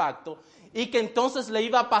con el pacto, y que entonces le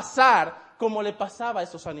iba a pasar como le pasaba a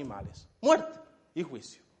esos animales: muerte y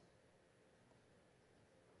juicio.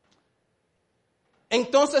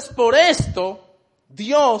 Entonces, por esto,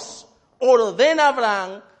 Dios ordena a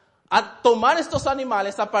Abraham a tomar estos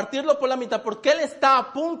animales, a partirlo por la mitad, porque él está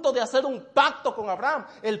a punto de hacer un pacto con Abraham,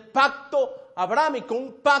 el pacto abrámico,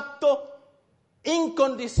 un pacto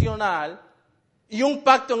incondicional y un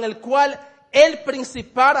pacto en el cual el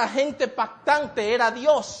principal agente pactante era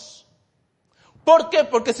Dios. ¿Por qué?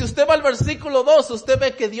 Porque si usted va al versículo 12, usted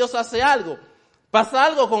ve que Dios hace algo. Pasa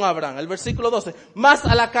algo con Abraham, el versículo 12. Mas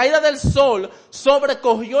a la caída del sol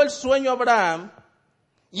sobrecogió el sueño a Abraham,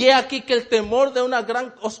 y he aquí que el temor de una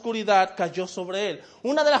gran oscuridad cayó sobre él.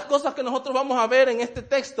 Una de las cosas que nosotros vamos a ver en este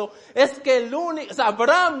texto es que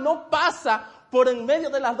Abraham no pasa por en medio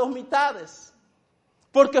de las dos mitades,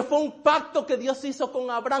 porque fue un pacto que Dios hizo con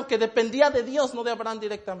Abraham, que dependía de Dios, no de Abraham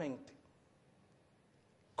directamente.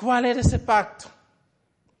 ¿Cuál era ese pacto?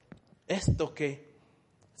 Esto que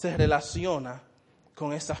se relaciona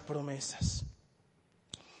con esas promesas.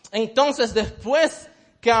 Entonces, después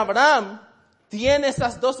que Abraham tiene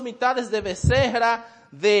esas dos mitades de becerra,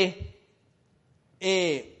 de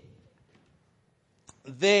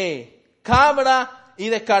cabra y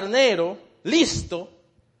de carnero, listo,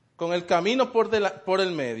 con el camino por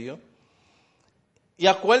el medio. Y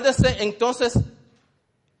acuérdese, entonces,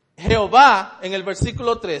 Jehová, en el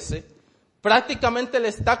versículo 13, prácticamente le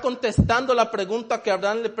está contestando la pregunta que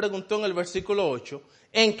Abraham le preguntó en el versículo 8.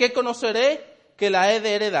 ¿En qué conoceré que la he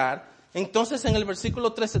de heredar? Entonces, en el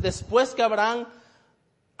versículo 13, después que Abraham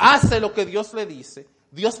hace lo que Dios le dice,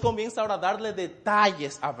 Dios comienza ahora a darle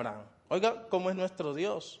detalles a Abraham. Oiga, ¿cómo es nuestro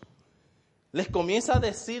Dios? Les comienza a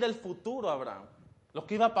decir el futuro a Abraham, lo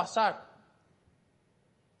que iba a pasar.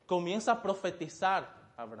 Comienza a profetizar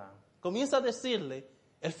a Abraham. Comienza a decirle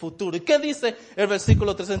el futuro. ¿Y qué dice el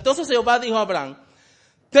versículo 13? Entonces Jehová dijo a Abraham: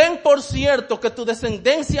 ten por cierto que tu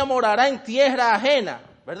descendencia morará en tierra ajena,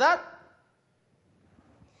 ¿verdad?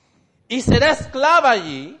 Y será esclava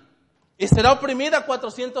allí, y será oprimida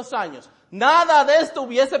 400 años. Nada de esto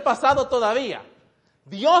hubiese pasado todavía.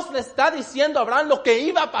 Dios le está diciendo a Abraham lo que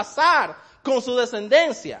iba a pasar con su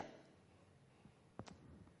descendencia.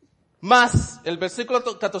 Mas, el versículo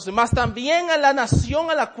 14, mas también a la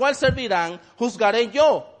nación a la cual servirán, juzgaré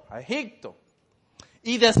yo, a Egipto.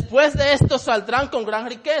 Y después de esto saldrán con gran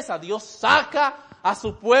riqueza. Dios saca a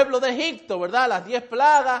su pueblo de Egipto, ¿verdad? Las 10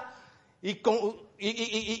 plagas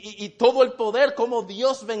y todo el poder, como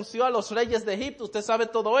Dios venció a los reyes de Egipto. Usted sabe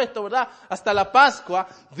todo esto, ¿verdad? Hasta la Pascua,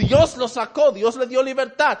 Dios lo sacó, Dios le dio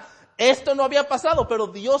libertad. Esto no había pasado, pero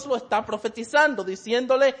Dios lo está profetizando,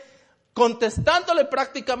 contestándole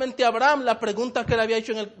prácticamente a Abraham la pregunta que le había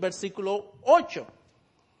hecho en el versículo 8.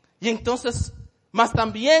 Y entonces, mas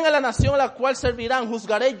también a la nación a la cual servirán,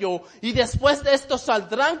 juzgaré yo, y después de esto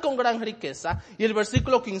saldrán con gran riqueza. Y el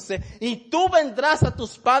versículo 15, y tú vendrás a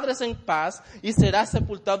tus padres en paz, y serás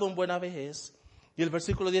sepultado en buena vejez. Y el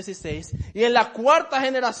versículo 16, y en la cuarta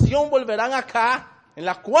generación volverán acá, en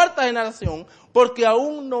la cuarta generación, porque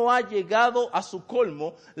aún no ha llegado a su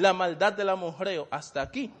colmo la maldad del amorreo hasta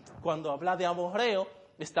aquí. Cuando habla de amorreo,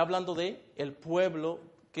 está hablando de el pueblo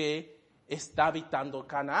que está habitando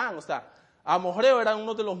Canaán. O sea, amorreo era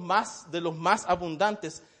uno de los más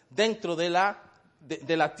abundantes dentro de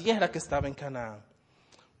la tierra que estaba en Canaán.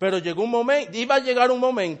 Pero iba a llegar un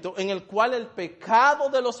momento en el cual el pecado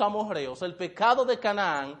de los amorreos, el pecado de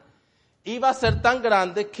Canaán, iba a ser tan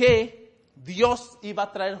grande que Dios iba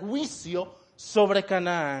a traer juicio sobre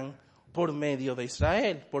Canaán por medio de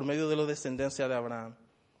Israel, por medio de la descendencia de Abraham.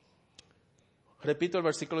 Repito el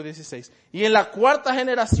versículo 16. Y en la cuarta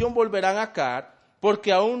generación volverán acá,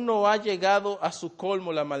 porque aún no ha llegado a su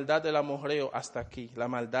colmo la maldad del amorreo hasta aquí, la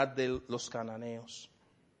maldad de los cananeos.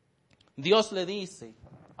 Dios le dice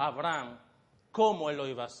a Abraham cómo él lo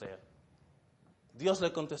iba a hacer. Dios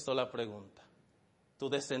le contestó la pregunta. Tu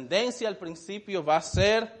descendencia al principio va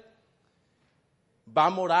a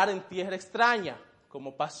morar en tierra extraña,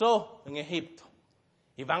 como pasó en Egipto.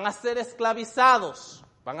 Y van a ser esclavizados.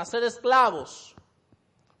 Van a ser esclavos,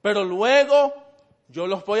 pero luego yo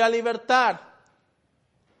los voy a libertar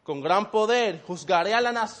con gran poder. Juzgaré a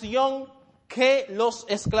la nación que los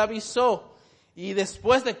esclavizó y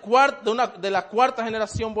después de la cuarta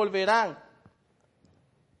generación volverán.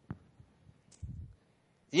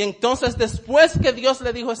 Y entonces, después que Dios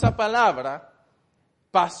le dijo esa palabra,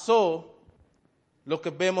 pasó lo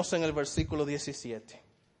que vemos en el versículo 17,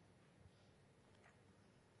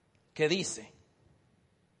 que dice: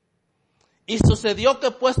 y sucedió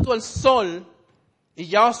que puesto el sol y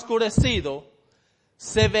ya oscurecido,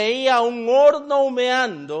 se veía un horno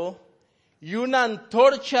humeando y una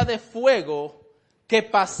antorcha de fuego que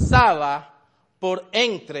pasaba por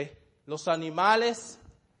entre los animales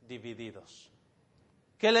divididos.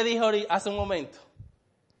 ¿Qué le dijo hace un momento?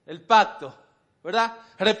 El pacto, ¿verdad?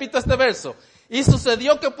 Repito este verso. Y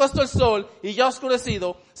sucedió que puesto el sol y ya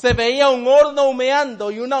oscurecido, se veía un horno humeando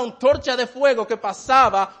y una antorcha de fuego que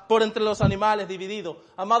pasaba por entre los animales divididos.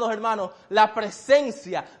 Amados hermanos, la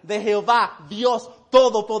presencia de Jehová, Dios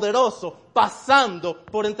Todopoderoso, pasando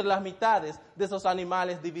por entre las mitades de esos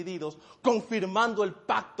animales divididos, confirmando el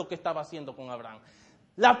pacto que estaba haciendo con Abraham.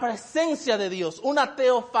 La presencia de Dios, una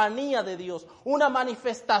teofanía de Dios, una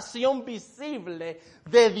manifestación visible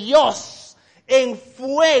de Dios en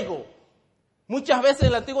fuego. Muchas veces en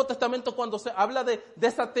el Antiguo Testamento cuando se habla de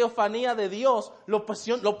esa teofanía de Dios, lo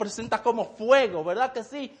presenta como fuego, ¿verdad que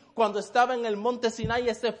sí? Cuando estaba en el monte Sinai,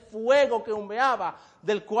 ese fuego que humeaba,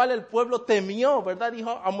 del cual el pueblo temió, ¿verdad?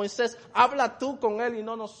 Dijo a Moisés, habla tú con él y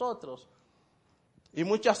no nosotros. Y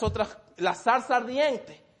muchas otras, la zarza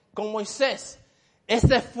ardiente con Moisés.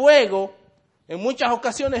 Ese fuego, en muchas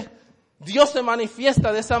ocasiones, Dios se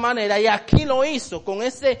manifiesta de esa manera y aquí lo hizo,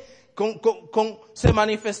 se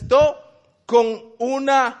manifestó con un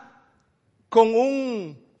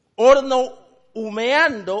horno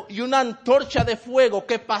humeando y una antorcha de fuego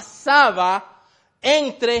que pasaba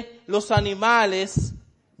entre los animales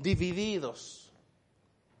divididos.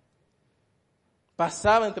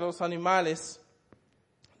 Pasaba entre los animales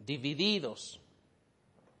divididos.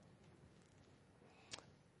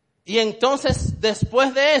 Y entonces,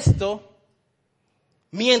 después de esto,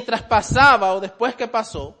 mientras pasaba o después que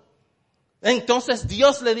pasó, entonces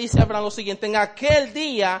Dios le dice a Abraham lo siguiente: en aquel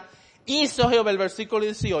día hizo Jehová, el versículo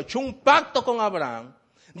 18, un pacto con Abraham,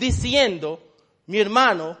 diciendo, mi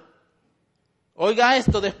hermano, oiga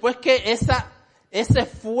esto, después que ese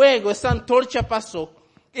fuego, esa antorcha pasó,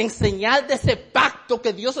 en señal de ese pacto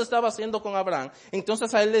que Dios estaba haciendo con Abraham,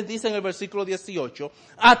 entonces a él les dice en el versículo 18,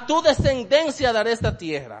 a tu descendencia daré esta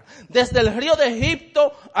tierra, desde el río de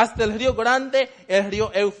Egipto hasta el río grande, el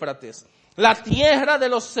río Éufrates, la tierra de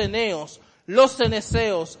los ceneos, los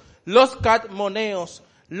ceneseos, los cadmoneos,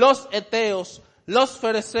 los eteos, los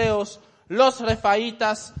fereceos, los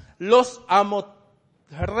refaitas, los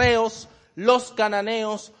amorreos, los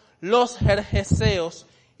cananeos, los gergeseos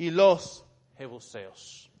y los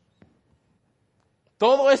jebuseos.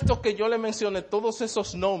 Todo esto que yo le mencioné, todos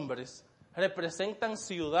esos nombres, representan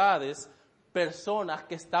ciudades, personas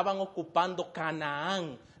que estaban ocupando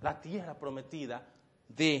Canaán, la tierra prometida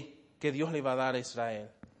que Dios le iba a dar a Israel.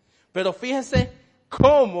 Pero fíjense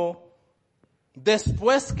cómo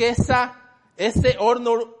después que ese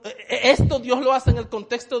horno, esto Dios lo hace en el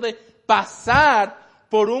contexto de pasar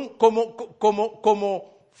por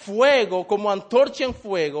como fuego, como antorcha en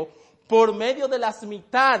fuego, por medio de las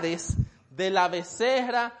mitades de la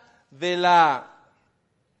becerra, de la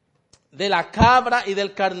cabra y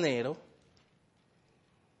del carnero,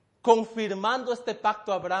 confirmando este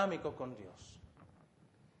pacto abrámico con Dios.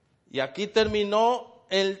 Y aquí terminó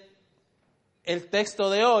el texto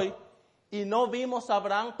de hoy y no vimos a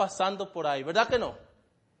Abraham pasando por ahí, ¿verdad que no?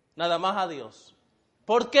 Nada más a Dios.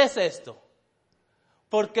 ¿Por qué es esto?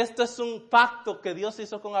 Porque esto es un pacto que Dios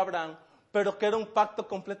hizo con Abraham, pero que era un pacto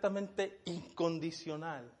completamente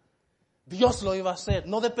incondicional. Dios lo iba a hacer,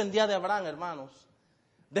 no dependía de Abraham, hermanos,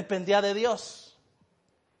 dependía de Dios.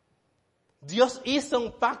 Dios hizo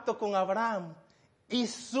un pacto con Abraham y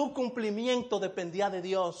su cumplimiento dependía de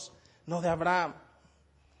Dios, no de Abraham.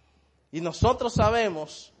 Y nosotros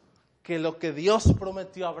sabemos que lo que Dios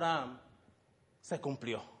prometió a Abraham se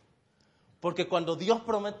cumplió. Porque cuando Dios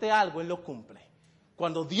promete algo, Él lo cumple.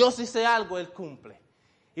 Cuando Dios dice algo, Él cumple.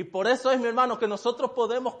 Y por eso es, mi hermano, que nosotros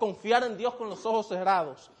podemos confiar en Dios con los ojos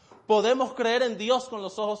cerrados. Podemos creer en Dios con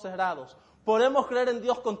los ojos cerrados. Podemos creer en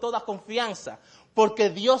Dios con toda confianza. Porque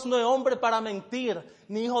Dios no es hombre para mentir,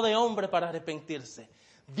 ni hijo de hombre para arrepentirse.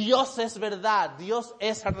 Dios es verdad, Dios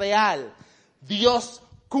es real. Dios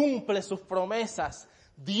cumple sus promesas.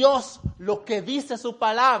 Dios, lo que dice su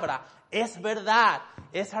palabra, es verdad,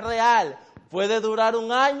 es real. Puede durar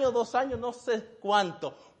 1 año, 2 años, no sé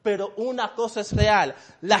cuánto, pero una cosa es real.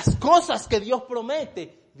 Las cosas que Dios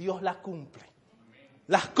promete, Dios las cumple.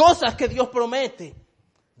 Las cosas que Dios promete,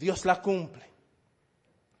 Dios las cumple.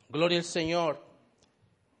 Gloria al Señor.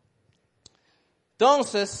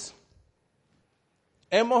 Entonces,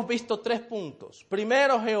 hemos visto 3 puntos.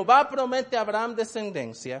 Primero, Jehová promete a Abraham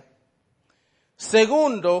descendencia.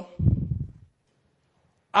 Segundo,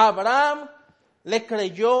 Abraham le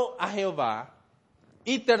creyó a Jehová.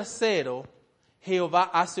 Y tercero, Jehová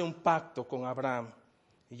hace un pacto con Abraham.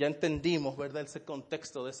 Y ya entendimos, ¿verdad?, ese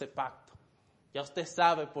contexto de ese pacto. Ya usted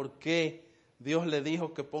sabe por qué Dios le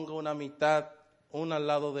dijo que ponga una mitad, una al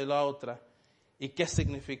lado de la otra, ¿Y qué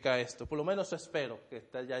significa esto? Por lo menos espero que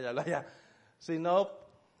esté ya. Si no,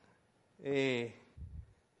 le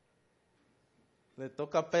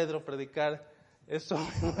toca a Pedro predicar eso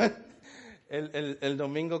el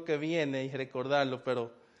domingo que viene y recordarlo,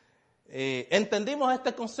 pero entendimos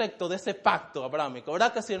este concepto de ese pacto abrámico,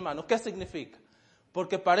 ¿verdad que sí, hermano? ¿Qué significa?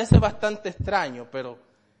 Porque parece bastante extraño, pero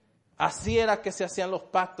así era que se hacían los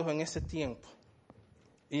pactos en ese tiempo.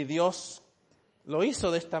 Y Dios lo hizo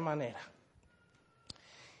de esta manera.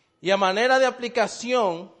 Y a manera de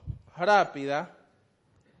aplicación rápida,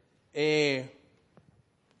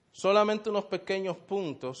 solamente unos pequeños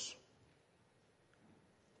puntos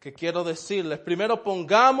que quiero decirles. Primero,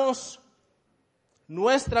 pongamos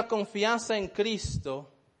nuestra confianza en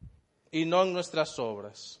Cristo y no en nuestras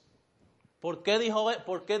obras. ¿Por qué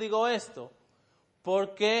digo esto?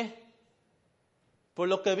 Porque por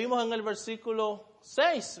lo que vimos en el versículo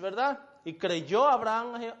 6, ¿verdad? Y creyó a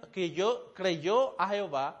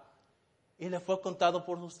Jehová y le fue contado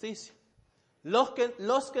por justicia.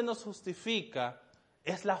 Los que nos justifica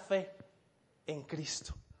es la fe en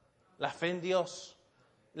Cristo, la fe en Dios,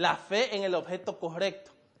 la fe en el objeto correcto,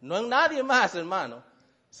 no en nadie más, hermano,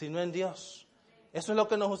 sino en Dios. Eso es lo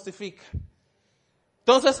que nos justifica.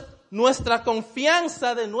 Entonces, nuestra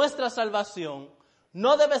confianza de nuestra salvación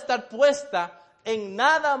no debe estar puesta en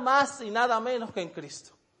nada más y nada menos que en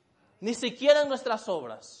Cristo, ni siquiera en nuestras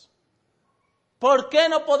obras. ¿Por qué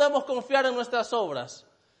no podemos confiar en nuestras obras?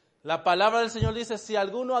 La palabra del Señor dice, si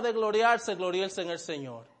alguno ha de gloriarse, gloríese en el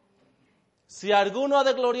Señor. Si alguno ha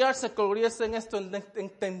de gloriarse, gloríese en esto, en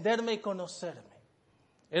entenderme y conocerme.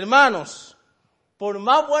 Hermanos, por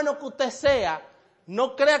más bueno que usted sea,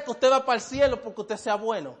 no crea que usted va para el cielo porque usted sea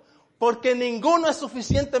bueno, porque ninguno es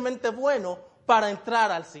suficientemente bueno para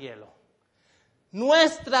entrar al cielo.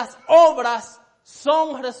 Nuestras obras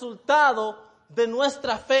son resultado de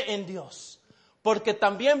nuestra fe en Dios. Porque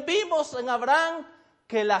también vimos en Abraham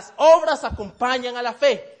que las obras acompañan a la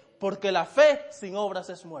fe, porque la fe sin obras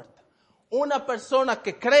es muerta. Una persona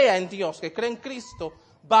que crea en Dios, que cree en Cristo,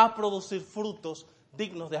 va a producir frutos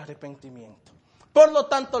dignos de arrepentimiento. Por lo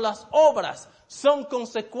tanto, las obras son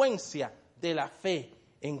consecuencia de la fe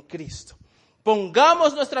en Cristo.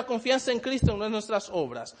 Pongamos nuestra confianza en Cristo, no en nuestras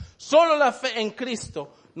obras. Solo la fe en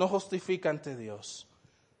Cristo nos justifica ante Dios.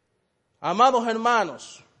 Amados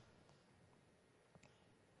hermanos,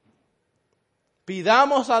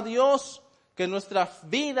 pidamos a Dios que nuestra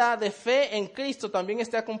vida de fe en Cristo también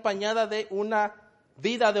esté acompañada de una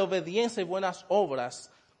vida de obediencia y buenas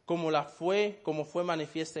obras, como fue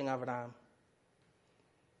manifiesta en Abraham.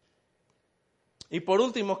 Y por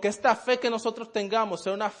último, que esta fe que nosotros tengamos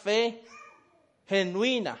sea una fe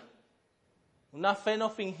genuina, una fe no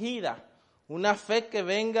fingida, una fe que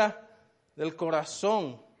venga del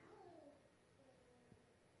corazón.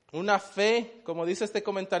 Una fe, como dice este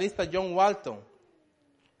comentarista John Walton,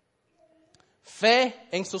 fe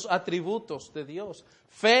en sus atributos de Dios,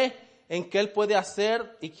 fe en que Él puede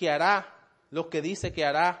hacer y que hará lo que dice que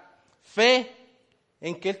hará, fe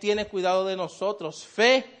en que Él tiene cuidado de nosotros,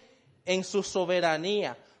 fe en su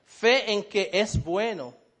soberanía, fe en que es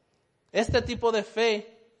bueno. Este tipo de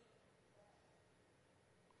fe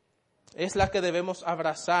es la que debemos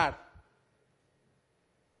abrazar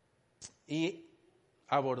y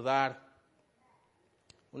abordar.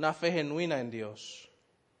 Una fe genuina en Dios,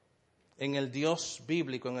 en el Dios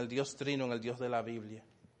bíblico, en el Dios trino, en el Dios de la Biblia.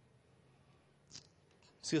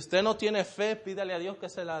 Si usted no tiene fe, pídale a Dios que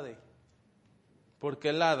se la dé, porque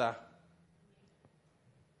Él la da.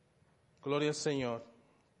 Gloria al Señor.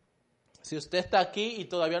 Si usted está aquí y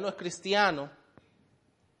todavía no es cristiano,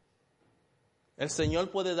 el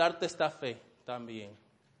Señor puede darte esta fe también.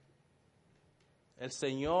 El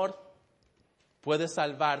Señor puede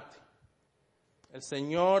salvarte. El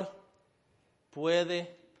Señor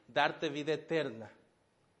puede darte vida eterna.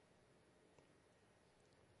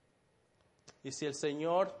 Y si el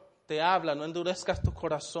Señor te habla, no endurezcas tu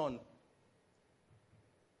corazón.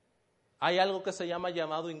 Hay algo que se llama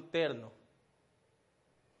llamado interno.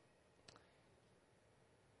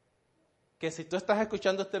 Que si tú estás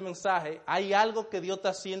escuchando este mensaje, hay algo que Dios está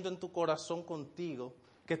haciendo en tu corazón contigo,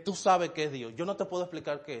 que tú sabes que es Dios. Yo no te puedo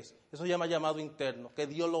explicar qué es. Eso se llama llamado interno, que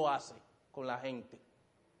Dios lo hace con la gente.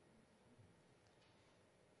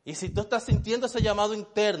 Y si tú estás sintiendo ese llamado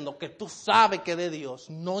interno, que tú sabes que es de Dios,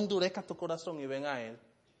 no endurezcas tu corazón y ven a Él.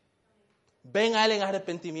 Ven a Él en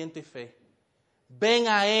arrepentimiento y fe. Ven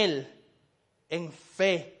a Él en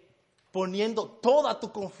fe, poniendo toda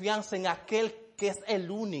tu confianza en aquel que es el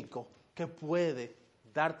único que puede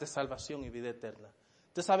darte salvación y vida eterna.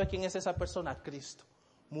 ¿Usted sabe quién es esa persona? Cristo.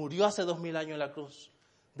 Murió hace 2000 años en la cruz.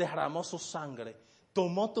 Derramó su sangre.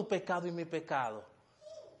 tomó tu pecado y mi pecado,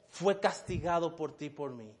 fue castigado por ti y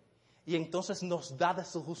por mí. Y entonces nos da de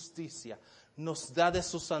su justicia, nos da de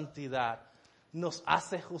su santidad, nos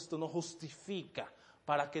hace justo, nos justifica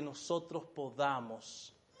para que nosotros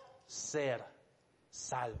podamos ser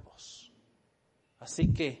salvos.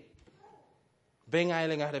 Así que ven a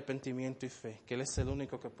Él en arrepentimiento y fe, que Él es el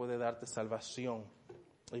único que puede darte salvación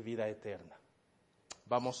y vida eterna.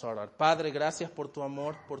 Vamos a orar. Padre, gracias por tu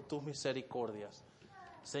amor, por tus misericordias.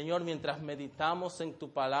 Señor, mientras meditamos en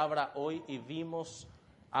tu palabra hoy y vimos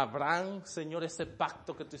a Abraham, Señor, ese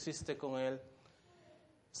pacto que tú hiciste con él,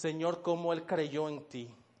 Señor, cómo él creyó en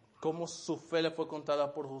ti, cómo su fe le fue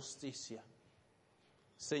contada por justicia.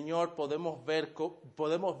 Señor, podemos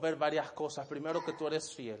ver varias cosas. Primero, que tú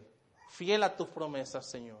eres fiel a tus promesas,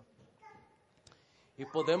 Señor. Y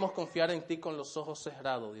podemos confiar en ti con los ojos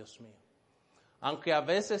cerrados, Dios mío. Aunque a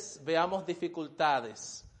veces veamos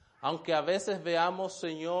dificultades, aunque a veces veamos,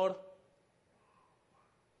 Señor,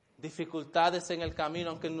 dificultades en el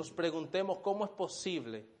camino, aunque nos preguntemos cómo es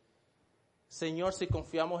posible, Señor, si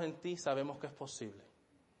confiamos en ti, sabemos que es posible.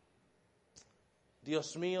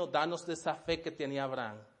 Dios mío, danos de esa fe que tenía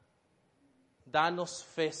Abraham. Danos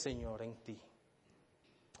fe, Señor, en ti.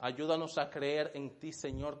 Ayúdanos a creer en ti,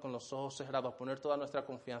 Señor, con los ojos cerrados, a poner toda nuestra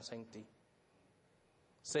confianza en ti.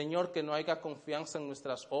 Señor, que no haya confianza en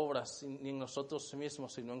nuestras obras ni en nosotros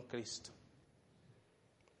mismos, sino en Cristo.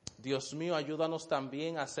 Dios mío, ayúdanos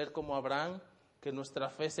también a ser como Abraham, que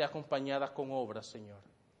nuestra fe sea acompañada con obras, Señor.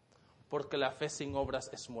 Porque la fe sin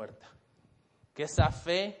obras es muerta. Que esa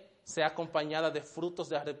fe sea acompañada de frutos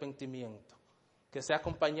de arrepentimiento. Que sea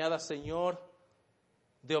acompañada, Señor,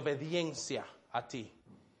 de obediencia a ti.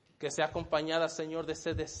 Que sea acompañada, Señor, de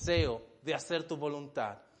ese deseo de hacer tu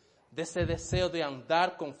voluntad. De ese deseo de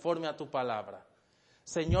andar conforme a tu palabra.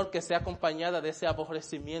 Señor, que sea acompañada de ese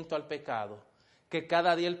aborrecimiento al pecado. Que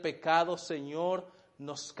cada día el pecado, Señor,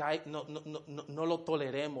 no lo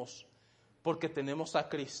toleremos porque tenemos a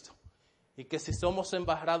Cristo. Y que si somos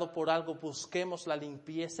embarrados por algo, busquemos la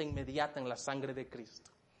limpieza inmediata en la sangre de Cristo.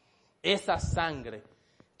 Esa sangre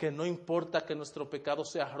que no importa que nuestro pecado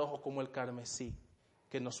sea rojo como el carmesí,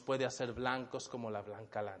 que nos puede hacer blancos como la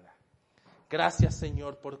blanca lana. Gracias,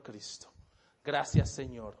 Señor, por Cristo. Gracias,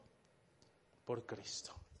 Señor, por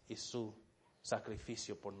Cristo y su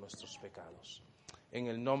sacrificio por nuestros pecados. En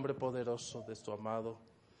el nombre poderoso de tu amado,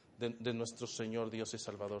 de nuestro Señor, Dios y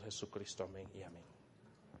Salvador Jesucristo. Amén y amén.